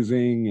are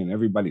rising and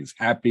everybody's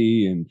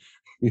happy. And,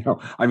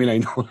 I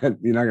know that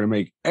you're not going to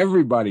make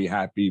everybody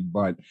happy,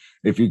 but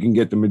if you can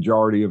get the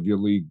majority of your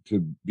league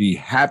to be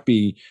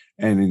happy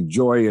and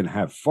enjoy and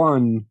have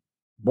fun,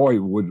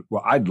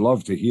 I'd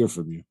love to hear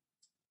from you.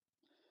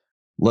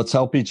 Let's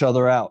help each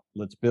other out.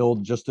 Let's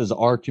build, just as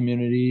our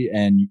community,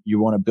 and you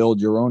want to build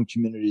your own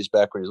communities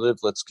back where you live.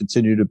 Let's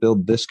continue to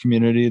build this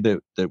community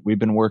that we've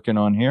been working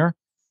on here.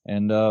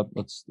 And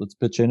let's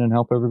pitch in and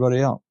help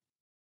everybody out.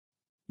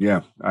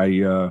 Yeah,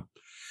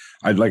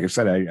 I'd like I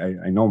said,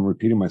 I know I'm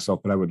repeating myself,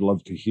 but I would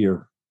love to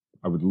hear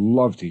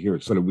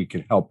it so that we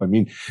can help. I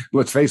mean,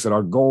 let's face it,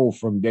 our goal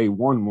from day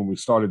one when we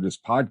started this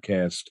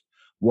podcast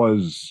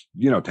was,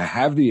 to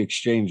have the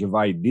exchange of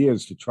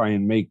ideas to try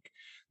and make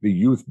the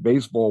youth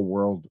baseball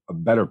world a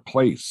better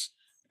place.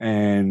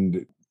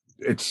 And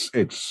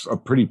it's a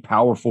pretty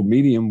powerful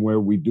medium where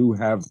we do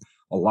have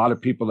a lot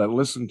of people that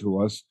listen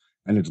to us,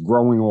 and it's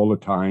growing all the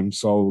time.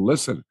 So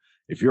listen,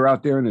 if you're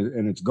out there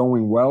and it's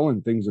going well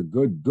and things are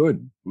good,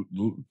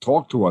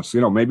 talk to us.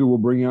 Maybe we'll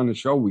bring you on the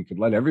show. We could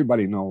let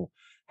everybody know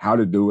how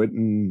to do it.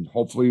 And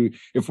hopefully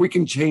if we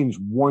can change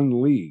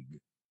one league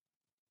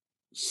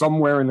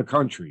somewhere in the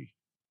country,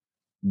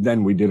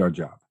 then we did our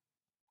job.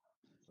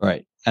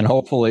 Right. And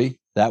hopefully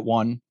that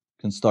one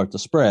can start to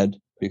spread,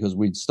 because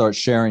we'd start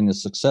sharing the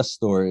success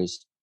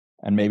stories,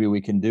 and maybe we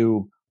can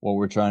do what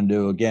we're trying to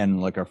do again,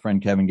 like our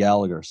friend Kevin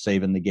Gallagher,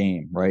 saving the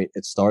game, right?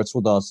 It starts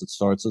with us. It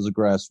starts as a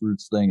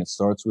grassroots thing. It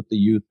starts with the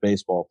youth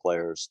baseball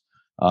players.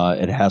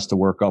 It has to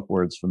work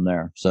upwards from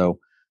there. So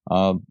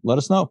let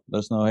us know. Let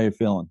us know how you're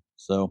feeling.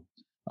 So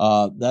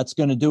that's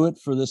going to do it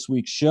for this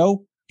week's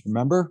show.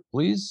 Remember,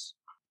 please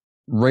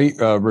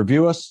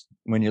review us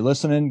when you're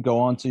listening. Go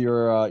on to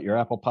your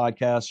Apple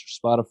Podcasts,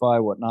 your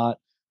Spotify, whatnot.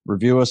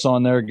 Review us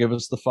on there. Give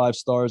us the 5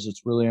 stars.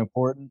 It's really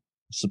important.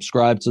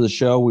 Subscribe to the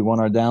show. We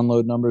want our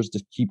download numbers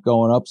to keep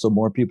going up so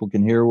more people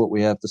can hear what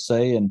we have to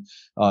say and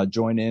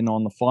join in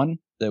on the fun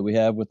that we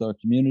have with our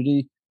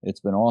community. It's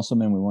been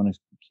awesome, and we want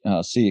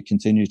to see it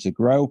continue to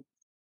grow.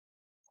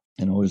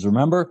 And always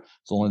remember,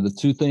 it's only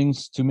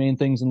the two main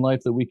things in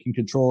life that we can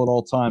control at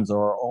all times are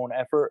our own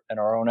effort and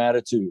our own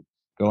attitude.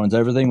 Go into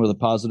everything with a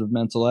positive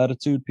mental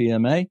attitude,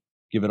 PMA.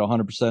 Give it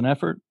 100%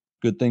 effort.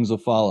 Good things will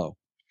follow.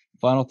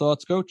 Final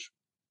thoughts, Coach?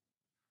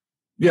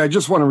 Yeah, I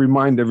just want to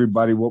remind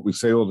everybody what we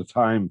say all the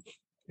time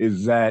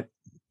is that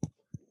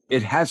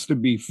it has to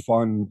be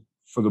fun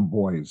for the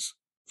boys,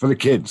 for the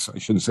kids. I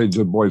shouldn't say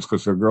the boys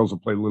because there are girls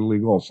that play Little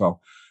League also.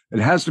 It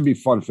has to be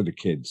fun for the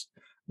kids.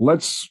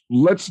 Let's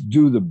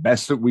do the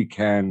best that we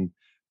can.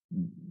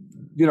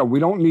 we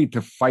don't need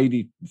to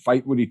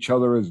fight with each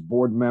other as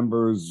board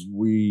members.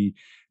 We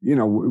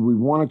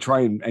want to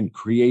try and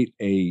create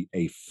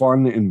a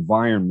fun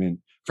environment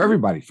for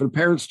everybody, for the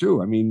parents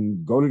too. I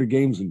mean, go to the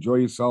games, enjoy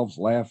yourselves,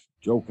 laugh,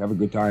 joke, have a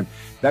good time.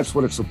 That's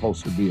what it's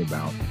supposed to be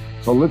about.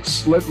 So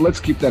let's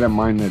keep that in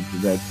mind,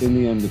 that in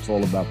the end, it's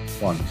all about the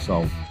fun.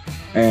 So,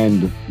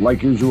 and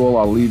like usual,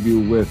 I'll leave you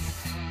with,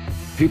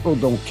 people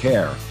don't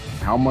care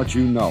how much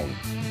you know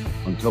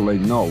until they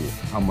know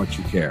how much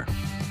you care.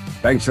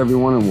 Thanks,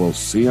 everyone, and we'll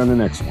see you on the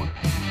next one.